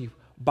donuts and you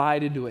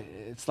bite into it?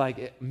 It's like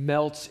it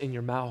melts in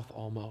your mouth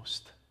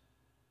almost.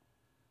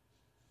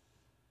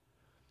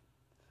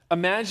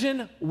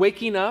 Imagine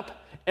waking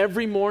up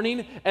every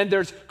morning and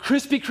there's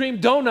Krispy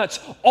Kreme donuts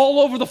all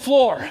over the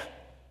floor.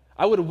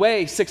 I would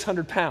weigh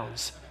 600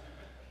 pounds.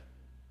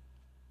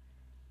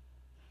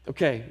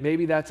 Okay,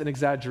 maybe that's an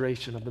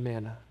exaggeration of the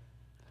manna.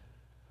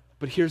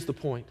 But here's the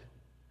point.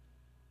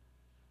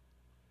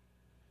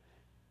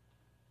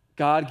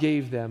 God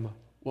gave them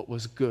what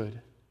was good.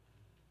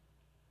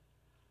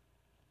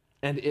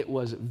 And it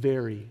was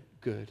very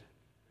good.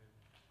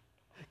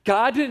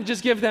 God didn't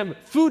just give them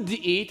food to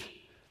eat.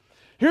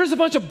 Here's a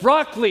bunch of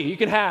broccoli you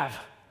can have.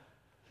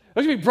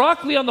 There's going to be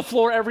broccoli on the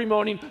floor every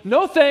morning.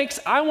 No thanks,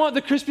 I want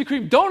the Krispy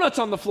Kreme donuts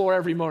on the floor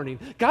every morning.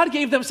 God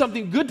gave them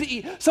something good to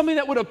eat, something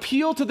that would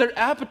appeal to their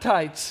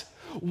appetites.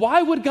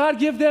 Why would God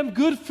give them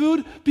good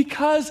food?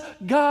 Because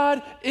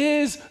God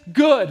is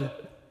good.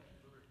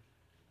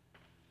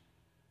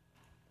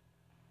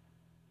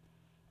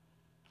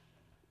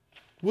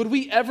 Would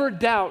we ever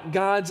doubt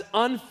God's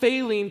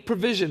unfailing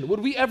provision?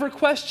 Would we ever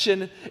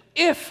question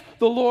if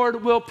the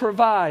Lord will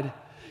provide?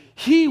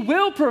 He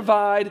will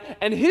provide,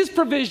 and his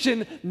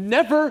provision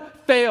never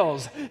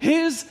fails.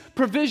 His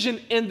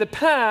provision in the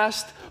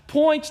past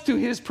points to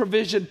his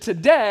provision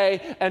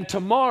today and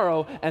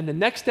tomorrow and the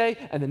next day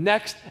and the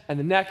next and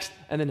the next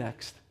and the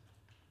next.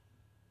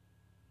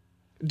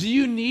 Do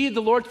you need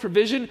the Lord's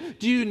provision?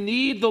 Do you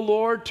need the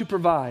Lord to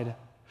provide?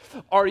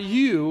 Are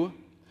you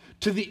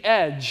to the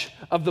edge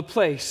of the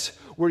place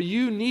where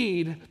you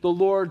need the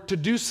Lord to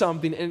do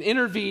something and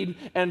intervene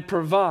and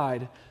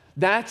provide?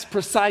 That's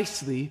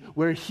precisely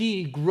where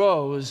he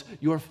grows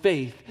your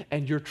faith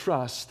and your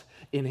trust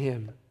in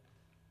him.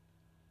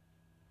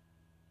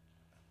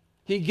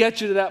 He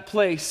gets you to that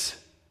place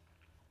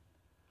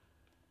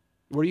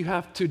where you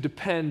have to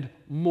depend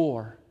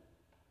more.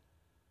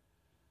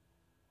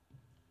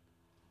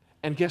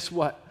 And guess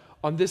what?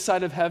 On this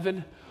side of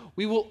heaven,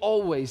 we will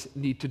always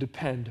need to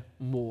depend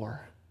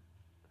more.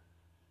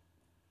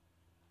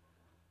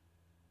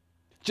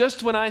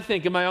 Just when I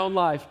think in my own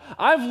life,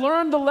 I've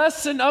learned the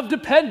lesson of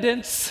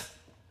dependence,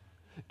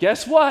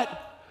 guess what?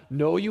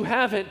 No, you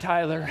haven't,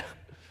 Tyler.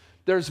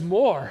 There's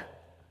more.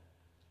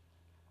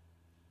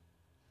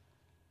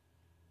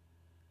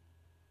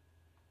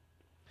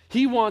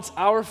 He wants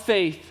our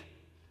faith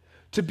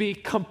to be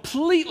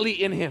completely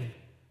in him.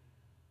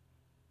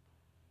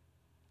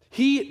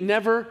 He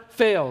never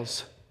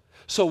fails.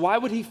 So why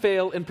would he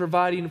fail in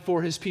providing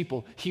for his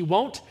people? He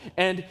won't,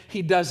 and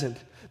he doesn't.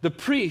 The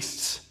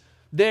priests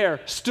there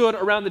stood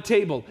around the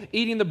table,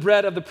 eating the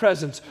bread of the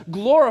presence,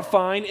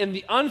 glorifying in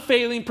the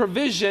unfailing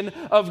provision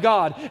of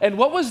God. And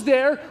what was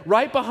there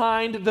right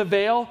behind the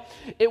veil?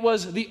 It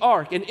was the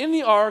ark. And in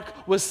the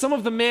ark was some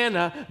of the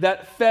manna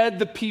that fed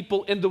the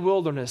people in the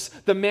wilderness,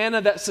 the manna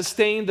that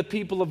sustained the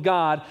people of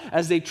God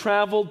as they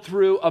traveled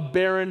through a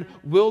barren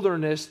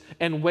wilderness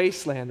and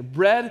wasteland.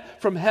 Bread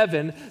from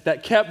heaven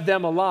that kept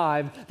them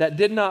alive, that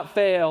did not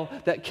fail,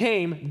 that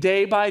came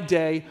day by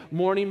day,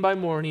 morning by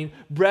morning.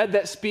 Bread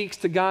that speaks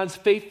to God's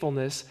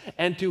faithfulness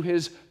and to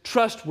his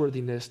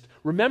trustworthiness.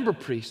 Remember,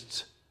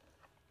 priests,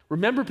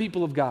 remember,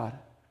 people of God,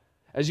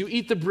 as you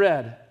eat the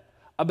bread,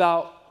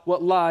 about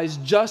what lies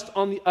just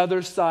on the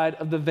other side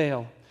of the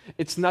veil.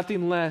 It's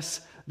nothing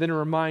less than a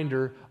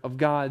reminder of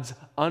God's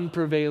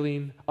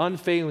unfailing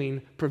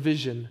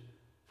provision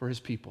for his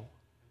people.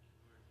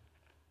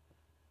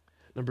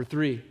 Number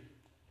 3,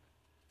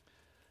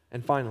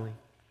 and finally,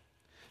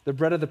 the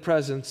bread of the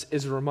presence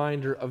is a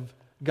reminder of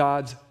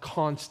God's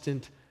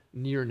constant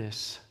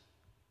nearness.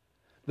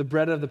 The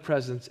bread of the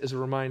presence is a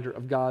reminder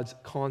of God's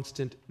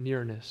constant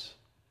nearness.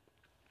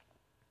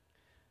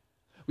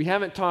 We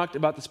haven't talked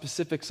about the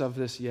specifics of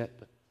this yet,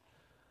 but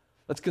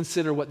let's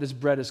consider what this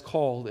bread is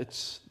called.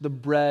 It's the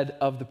bread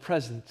of the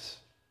presence.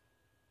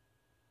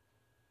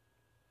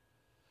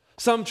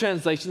 Some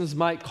translations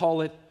might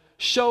call it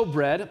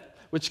showbread,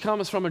 which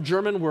comes from a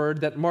German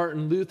word that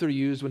Martin Luther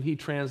used when he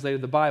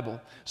translated the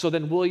Bible. So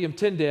then William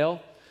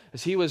Tyndale,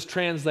 as he was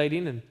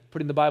translating and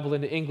putting the Bible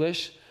into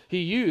English, he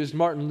used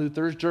Martin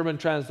Luther's German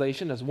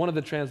translation as one of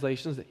the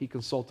translations that he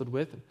consulted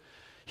with.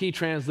 He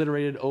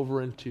transliterated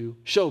over into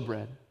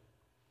showbread.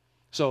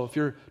 So if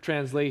your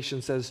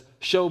translation says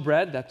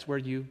showbread, that's where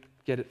you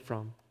get it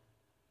from.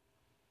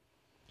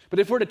 But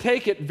if we're to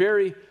take it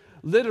very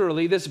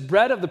literally, this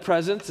bread of the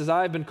presence, as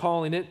I've been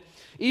calling it,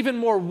 even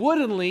more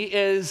woodenly,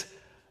 is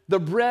the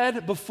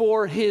bread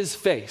before his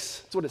face.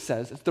 That's what it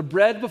says. It's the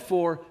bread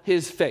before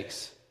his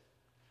face.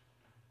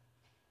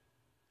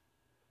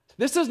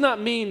 This does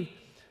not mean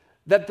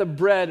that the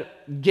bread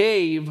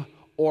gave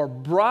or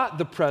brought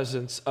the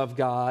presence of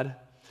God,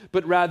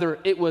 but rather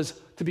it was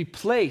to be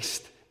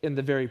placed in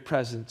the very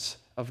presence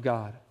of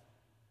God.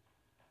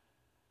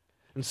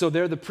 And so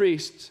there the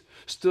priests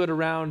stood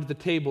around the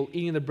table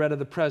eating the bread of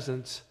the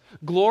presence,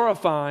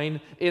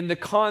 glorifying in the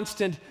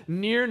constant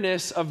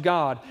nearness of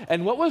God.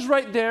 And what was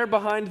right there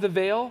behind the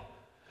veil?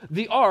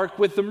 The ark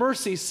with the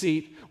mercy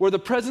seat where the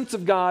presence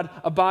of God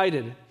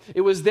abided.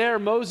 It was there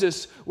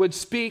Moses would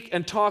speak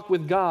and talk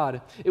with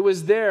God. It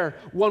was there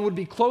one would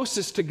be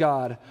closest to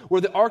God.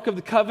 Where the ark of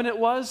the covenant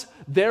was,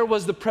 there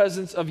was the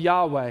presence of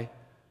Yahweh.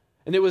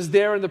 And it was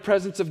there in the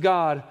presence of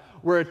God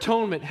where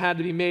atonement had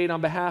to be made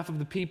on behalf of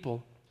the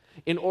people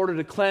in order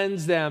to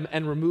cleanse them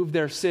and remove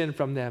their sin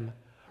from them.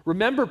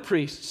 Remember,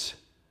 priests,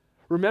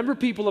 remember,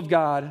 people of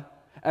God,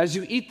 as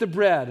you eat the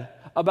bread,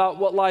 about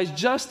what lies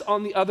just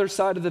on the other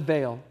side of the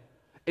veil.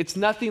 It's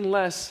nothing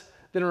less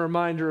than a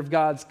reminder of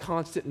God's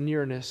constant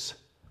nearness,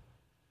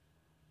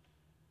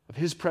 of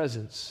his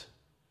presence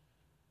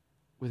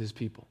with his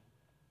people.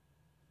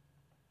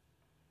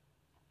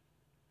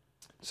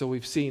 So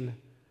we've seen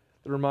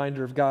the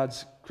reminder of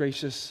God's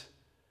gracious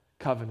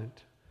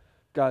covenant,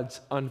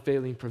 God's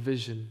unfailing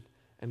provision,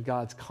 and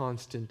God's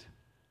constant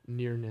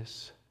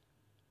nearness.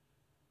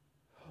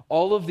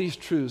 All of these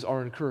truths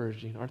are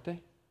encouraging, aren't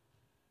they?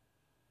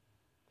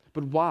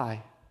 But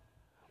why?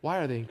 Why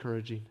are they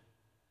encouraging?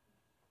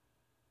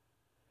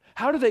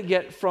 How do they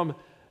get from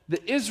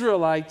the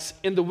Israelites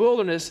in the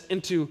wilderness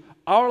into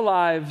our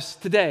lives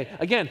today?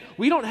 Again,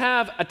 we don't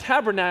have a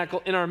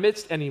tabernacle in our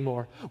midst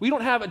anymore. We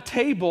don't have a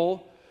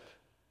table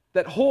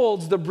that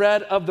holds the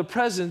bread of the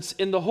presence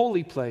in the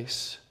holy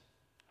place.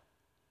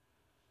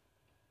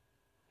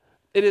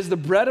 It is the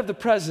bread of the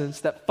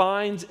presence that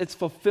finds its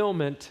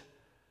fulfillment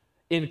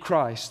in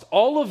Christ.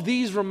 All of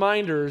these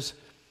reminders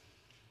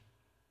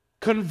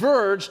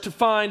converge to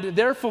find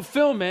their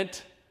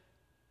fulfillment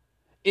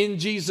in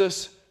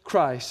Jesus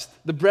Christ.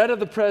 The bread of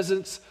the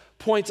presence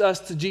points us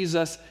to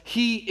Jesus.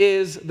 He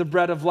is the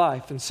bread of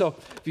life. And so,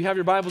 if you have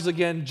your Bibles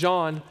again,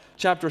 John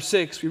chapter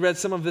 6, we read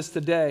some of this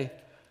today.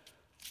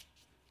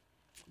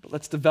 But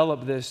let's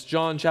develop this.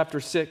 John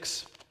chapter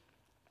 6.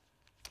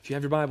 If you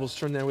have your Bibles,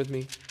 turn there with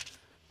me.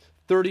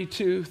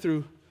 32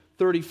 through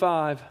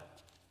 35.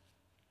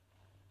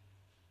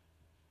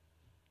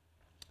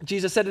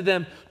 Jesus said to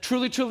them,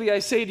 "Truly, truly, I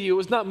say to you, it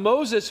was not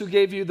Moses who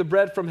gave you the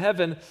bread from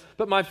heaven,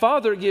 but my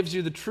Father gives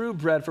you the true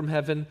bread from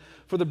heaven.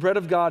 For the bread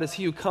of God is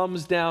he who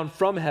comes down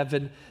from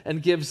heaven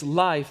and gives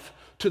life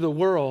to the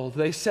world."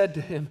 They said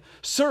to him,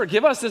 "Sir,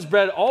 give us this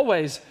bread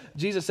always."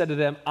 Jesus said to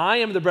them, "I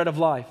am the bread of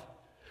life.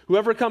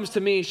 Whoever comes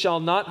to me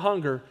shall not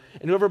hunger,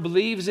 and whoever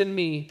believes in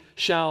me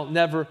shall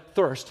never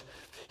thirst."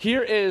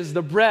 Here is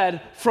the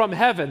bread from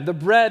heaven, the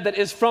bread that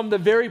is from the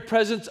very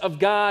presence of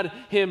God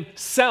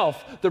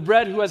himself, the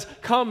bread who has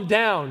come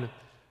down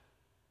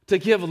to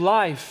give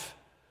life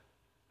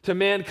to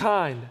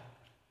mankind.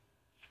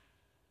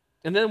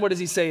 And then what does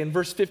he say in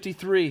verse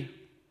 53?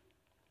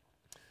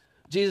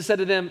 Jesus said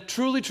to them,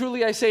 "Truly,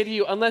 truly, I say to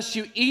you, unless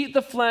you eat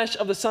the flesh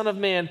of the Son of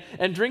Man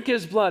and drink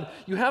his blood,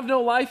 you have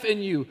no life in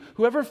you.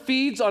 Whoever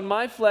feeds on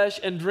my flesh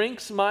and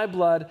drinks my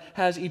blood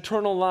has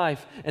eternal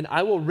life, and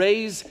I will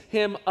raise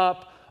him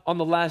up on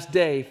the last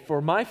day.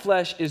 For my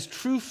flesh is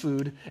true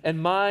food,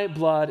 and my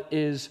blood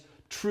is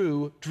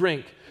true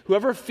drink.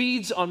 Whoever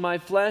feeds on my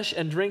flesh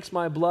and drinks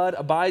my blood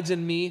abides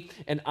in me,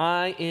 and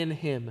I in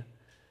him.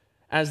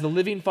 As the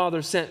living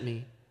Father sent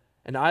me,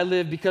 and I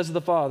live because of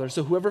the Father,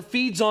 so whoever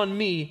feeds on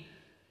me,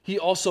 he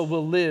also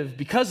will live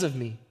because of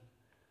me.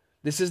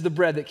 This is the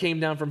bread that came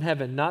down from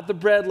heaven, not the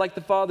bread like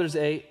the fathers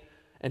ate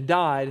and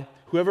died.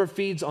 Whoever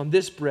feeds on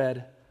this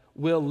bread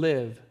will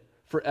live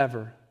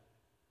forever.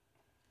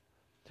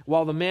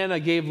 While the manna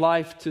gave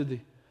life to the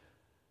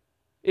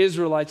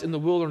Israelites in the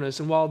wilderness,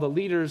 and while the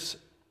leaders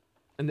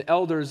and the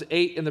elders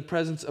ate in the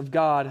presence of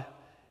God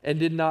and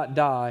did not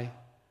die,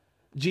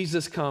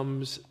 Jesus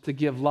comes to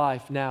give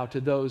life now to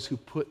those who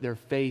put their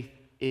faith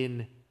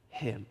in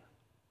him.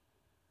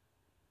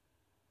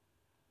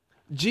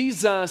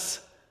 Jesus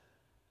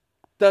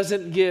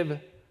doesn't give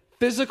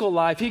physical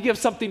life. He gives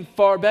something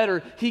far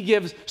better. He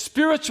gives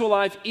spiritual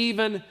life,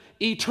 even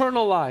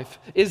eternal life.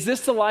 Is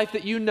this the life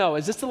that you know?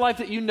 Is this the life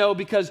that you know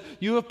because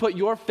you have put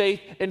your faith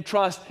and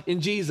trust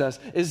in Jesus?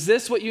 Is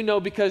this what you know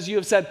because you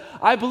have said,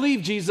 I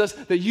believe, Jesus,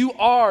 that you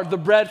are the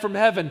bread from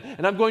heaven,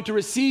 and I'm going to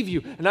receive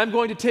you, and I'm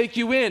going to take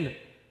you in.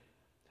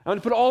 I'm going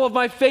to put all of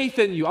my faith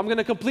in you. I'm going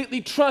to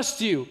completely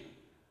trust you.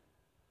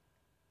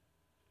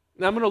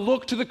 And I'm going to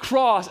look to the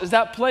cross as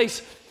that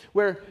place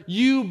where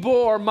you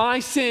bore my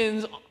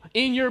sins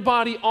in your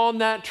body on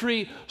that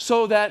tree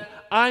so that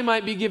I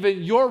might be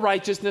given your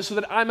righteousness, so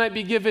that I might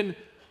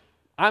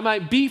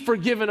be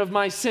forgiven of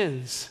my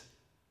sins.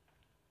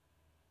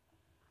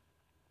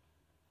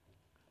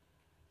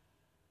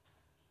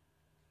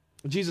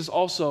 Jesus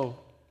also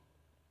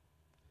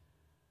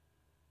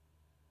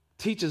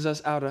teaches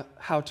us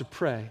how to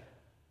pray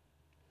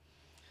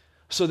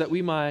so that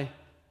we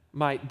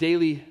might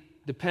daily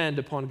depend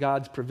upon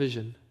God's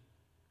provision.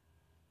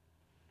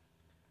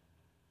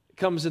 It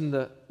comes in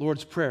the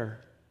Lord's Prayer.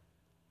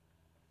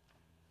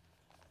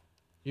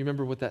 You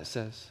remember what that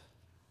says?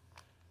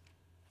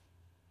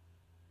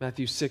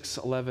 Matthew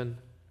 6:11.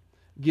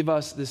 Give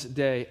us this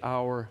day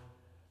our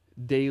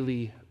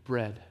daily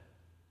bread.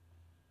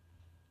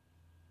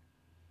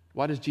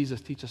 Why does Jesus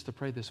teach us to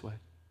pray this way?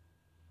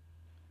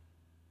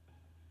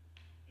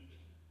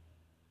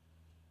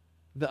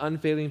 The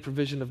unfailing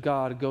provision of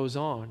God goes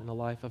on in the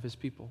life of his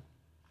people.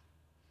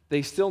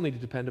 They still need to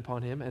depend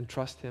upon him and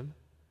trust him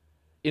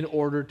in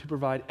order to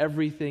provide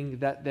everything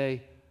that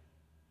they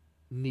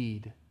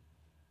need.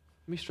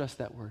 Let me stress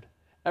that word.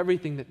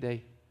 Everything that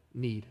they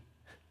need.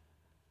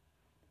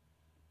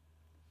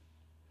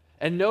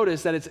 And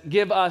notice that it's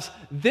give us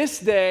this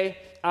day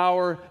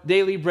our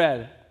daily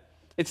bread.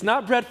 It's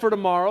not bread for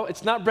tomorrow.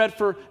 It's not bread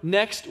for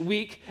next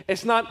week.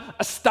 It's not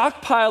a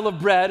stockpile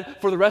of bread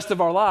for the rest of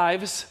our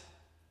lives.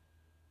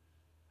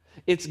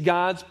 It's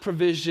God's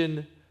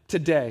provision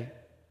today.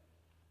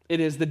 It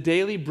is the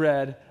daily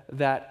bread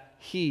that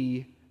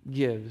he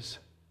gives.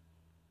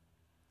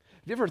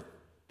 Have you ever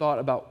thought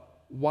about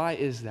why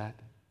is that?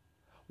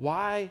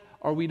 Why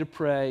are we to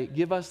pray,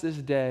 give us this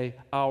day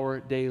our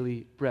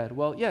daily bread?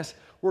 Well, yes,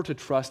 we're to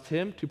trust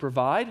him to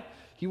provide.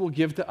 He will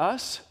give to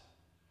us.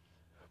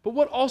 But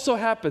what also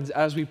happens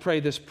as we pray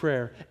this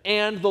prayer,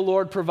 and the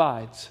Lord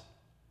provides?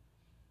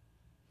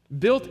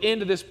 Built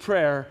into this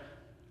prayer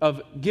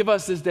of give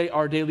us this day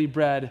our daily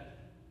bread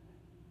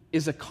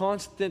is a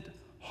constant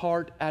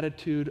heart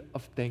attitude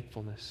of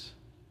thankfulness.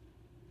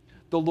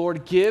 The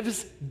Lord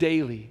gives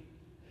daily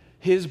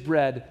his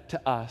bread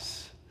to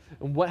us.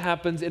 And what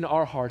happens in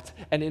our hearts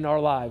and in our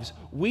lives?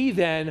 We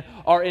then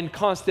are in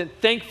constant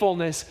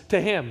thankfulness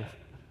to him.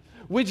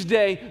 Which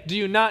day do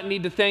you not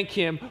need to thank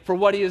him for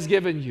what he has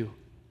given you?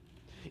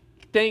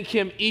 Thank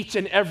him each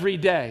and every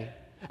day.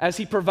 As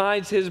he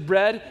provides his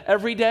bread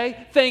every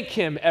day, thank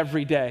him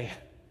every day.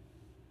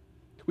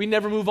 We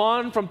never move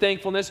on from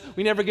thankfulness.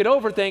 We never get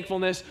over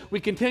thankfulness. We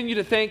continue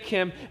to thank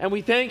him, and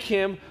we thank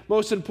him,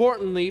 most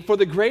importantly, for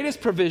the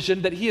greatest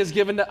provision that he has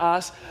given to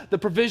us, the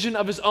provision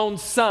of his own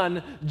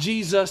Son,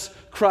 Jesus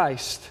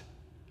Christ.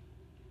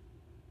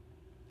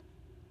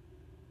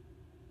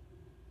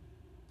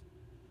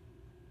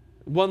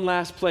 One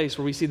last place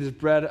where we see this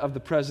bread of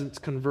the presence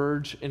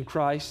converge in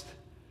Christ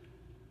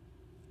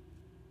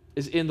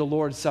is in the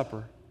Lord's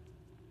Supper.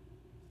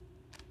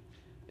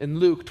 In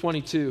Luke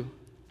 22,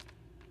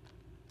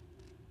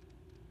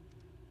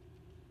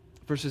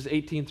 verses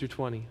 18 through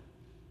 20. If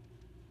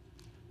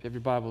you have your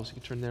Bibles, you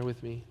can turn there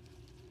with me.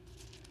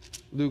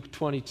 Luke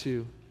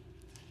 22,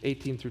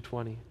 18 through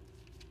 20.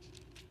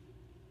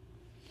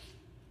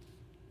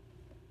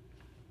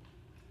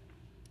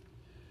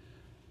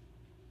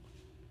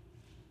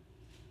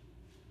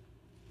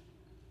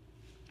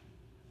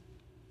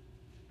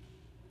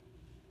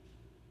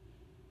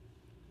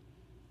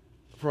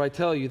 For I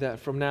tell you that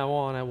from now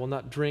on I will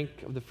not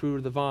drink of the fruit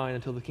of the vine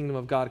until the kingdom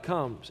of God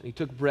comes. And he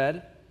took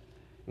bread.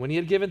 When he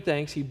had given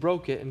thanks, he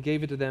broke it and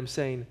gave it to them,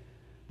 saying,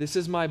 This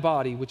is my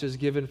body, which is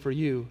given for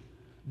you.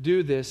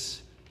 Do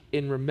this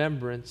in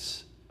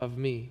remembrance of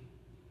me.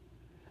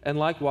 And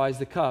likewise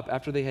the cup,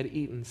 after they had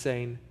eaten,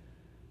 saying,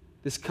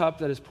 This cup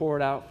that is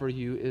poured out for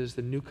you is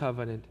the new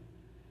covenant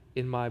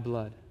in my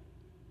blood.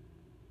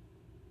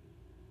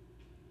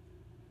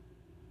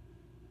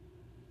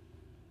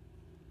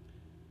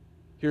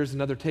 Here's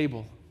another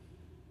table,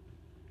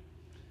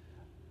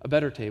 a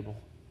better table.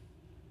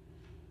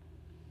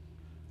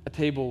 A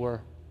table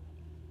where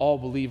all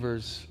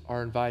believers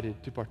are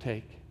invited to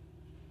partake.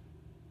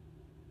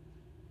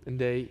 and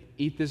they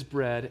eat this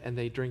bread and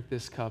they drink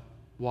this cup.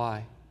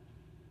 Why?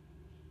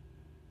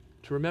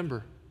 To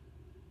remember,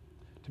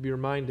 to be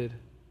reminded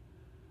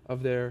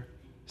of their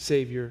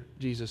Savior,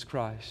 Jesus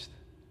Christ.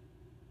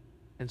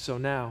 And so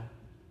now,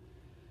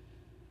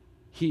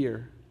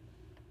 here,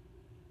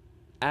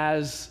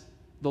 as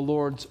the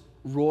Lord's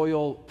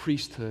royal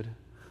priesthood,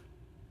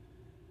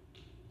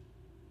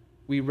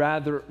 we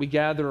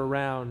gather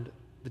around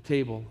the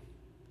table,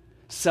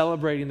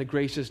 celebrating the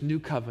gracious new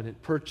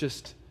covenant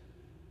purchased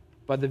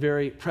by the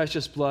very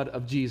precious blood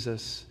of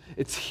Jesus.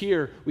 It's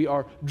here we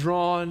are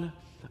drawn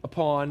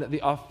upon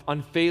the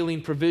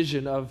unfailing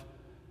provision of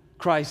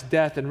Christ's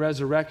death and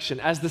resurrection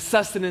as the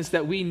sustenance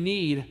that we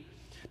need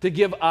to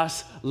give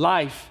us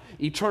life,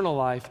 eternal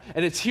life.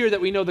 And it's here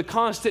that we know the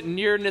constant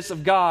nearness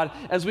of God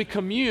as we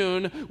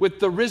commune with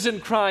the risen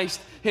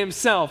Christ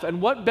himself.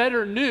 And what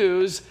better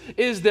news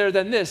is there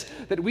than this?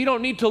 That we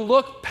don't need to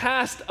look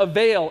past a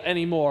veil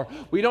anymore.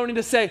 We don't need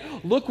to say,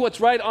 look what's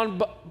right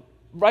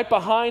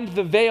behind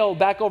the veil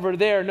back over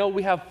there. No,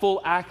 we have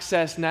full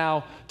access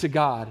now to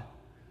God.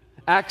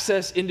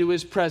 Access into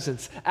his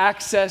presence.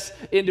 Access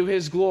into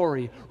his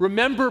glory.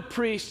 Remember,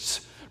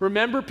 priests,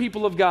 remember,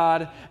 people of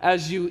God,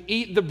 as you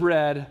eat the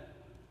bread,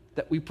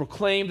 that we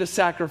proclaim the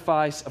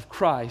sacrifice of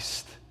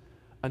Christ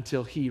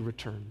until he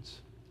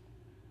returns.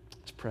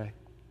 Let's pray.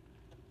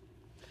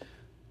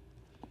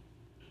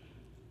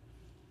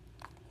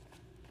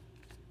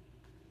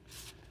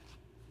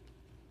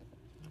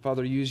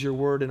 Father, use your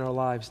word in our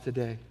lives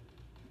today.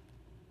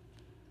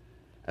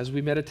 As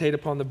we meditate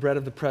upon the bread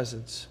of the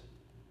presence,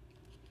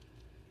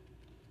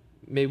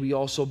 may we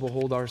also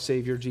behold our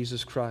Savior,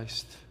 Jesus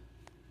Christ.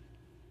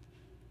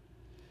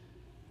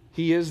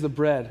 He is the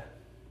bread,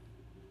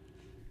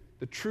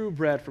 the true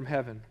bread from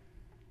heaven.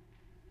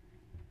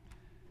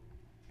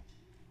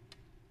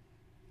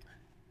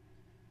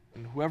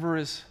 And whoever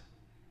is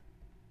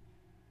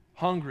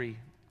hungry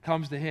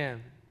comes to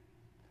him,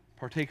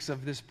 partakes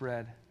of this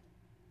bread,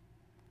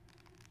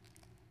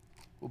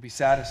 will be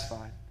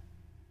satisfied.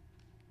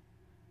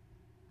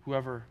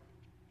 Whoever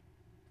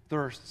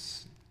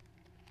thirsts,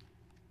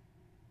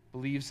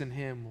 believes in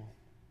him, will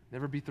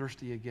never be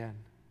thirsty again.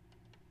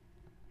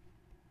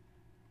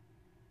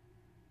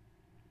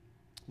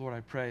 Lord,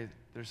 I pray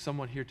there's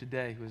someone here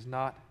today who has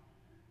not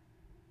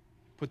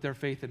put their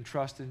faith and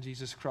trust in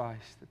Jesus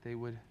Christ, that they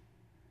would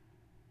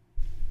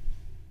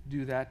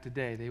do that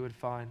today. They would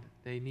find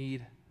they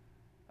need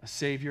a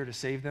Savior to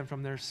save them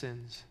from their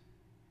sins,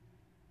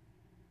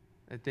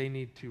 that they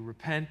need to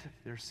repent of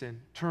their sin,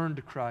 turn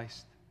to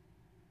Christ,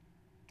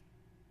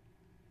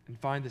 and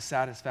find the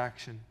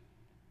satisfaction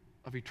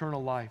of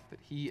eternal life that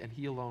he and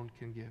he alone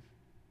can give.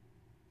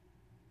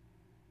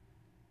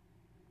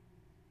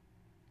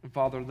 And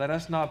Father, let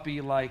us not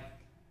be like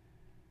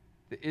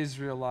the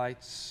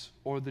Israelites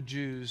or the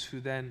Jews who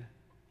then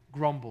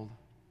grumbled.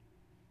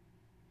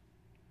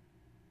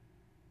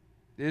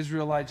 The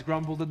Israelites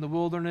grumbled in the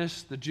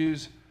wilderness. The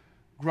Jews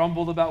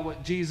grumbled about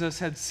what Jesus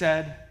had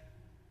said.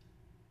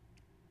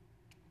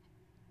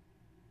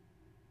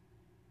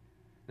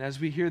 And as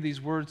we hear these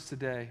words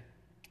today,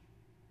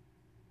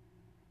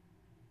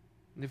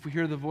 and if we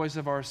hear the voice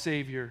of our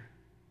Savior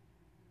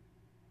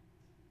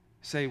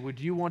say, would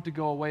you want to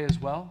go away as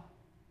well?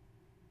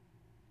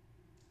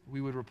 We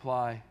would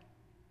reply,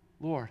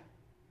 Lord,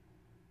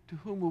 to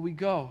whom will we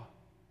go?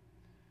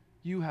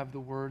 You have the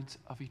words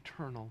of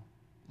eternal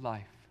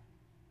life.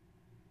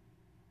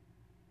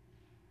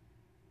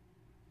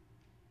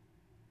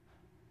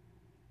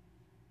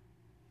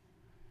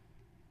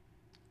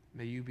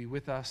 May you be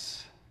with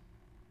us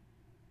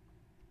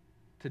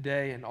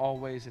today and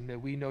always, and may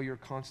we know your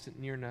constant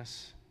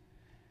nearness,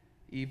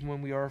 even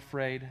when we are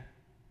afraid,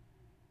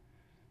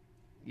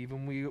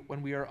 even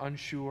when we are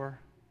unsure,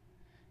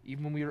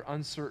 even when we are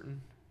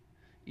uncertain,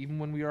 even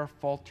when we are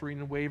faltering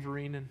and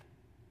wavering and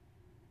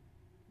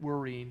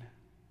worrying.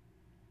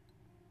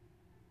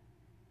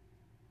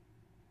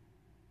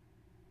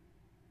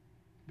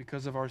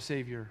 Because of our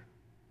Savior,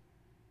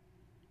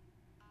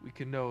 we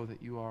can know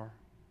that you are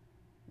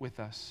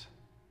with us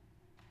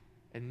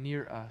and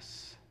near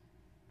us,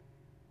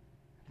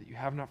 that you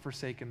have not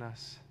forsaken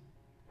us,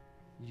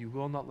 you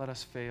will not let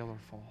us fail or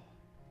fall.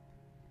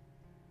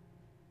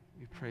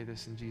 We pray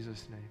this in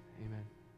Jesus' name. Amen.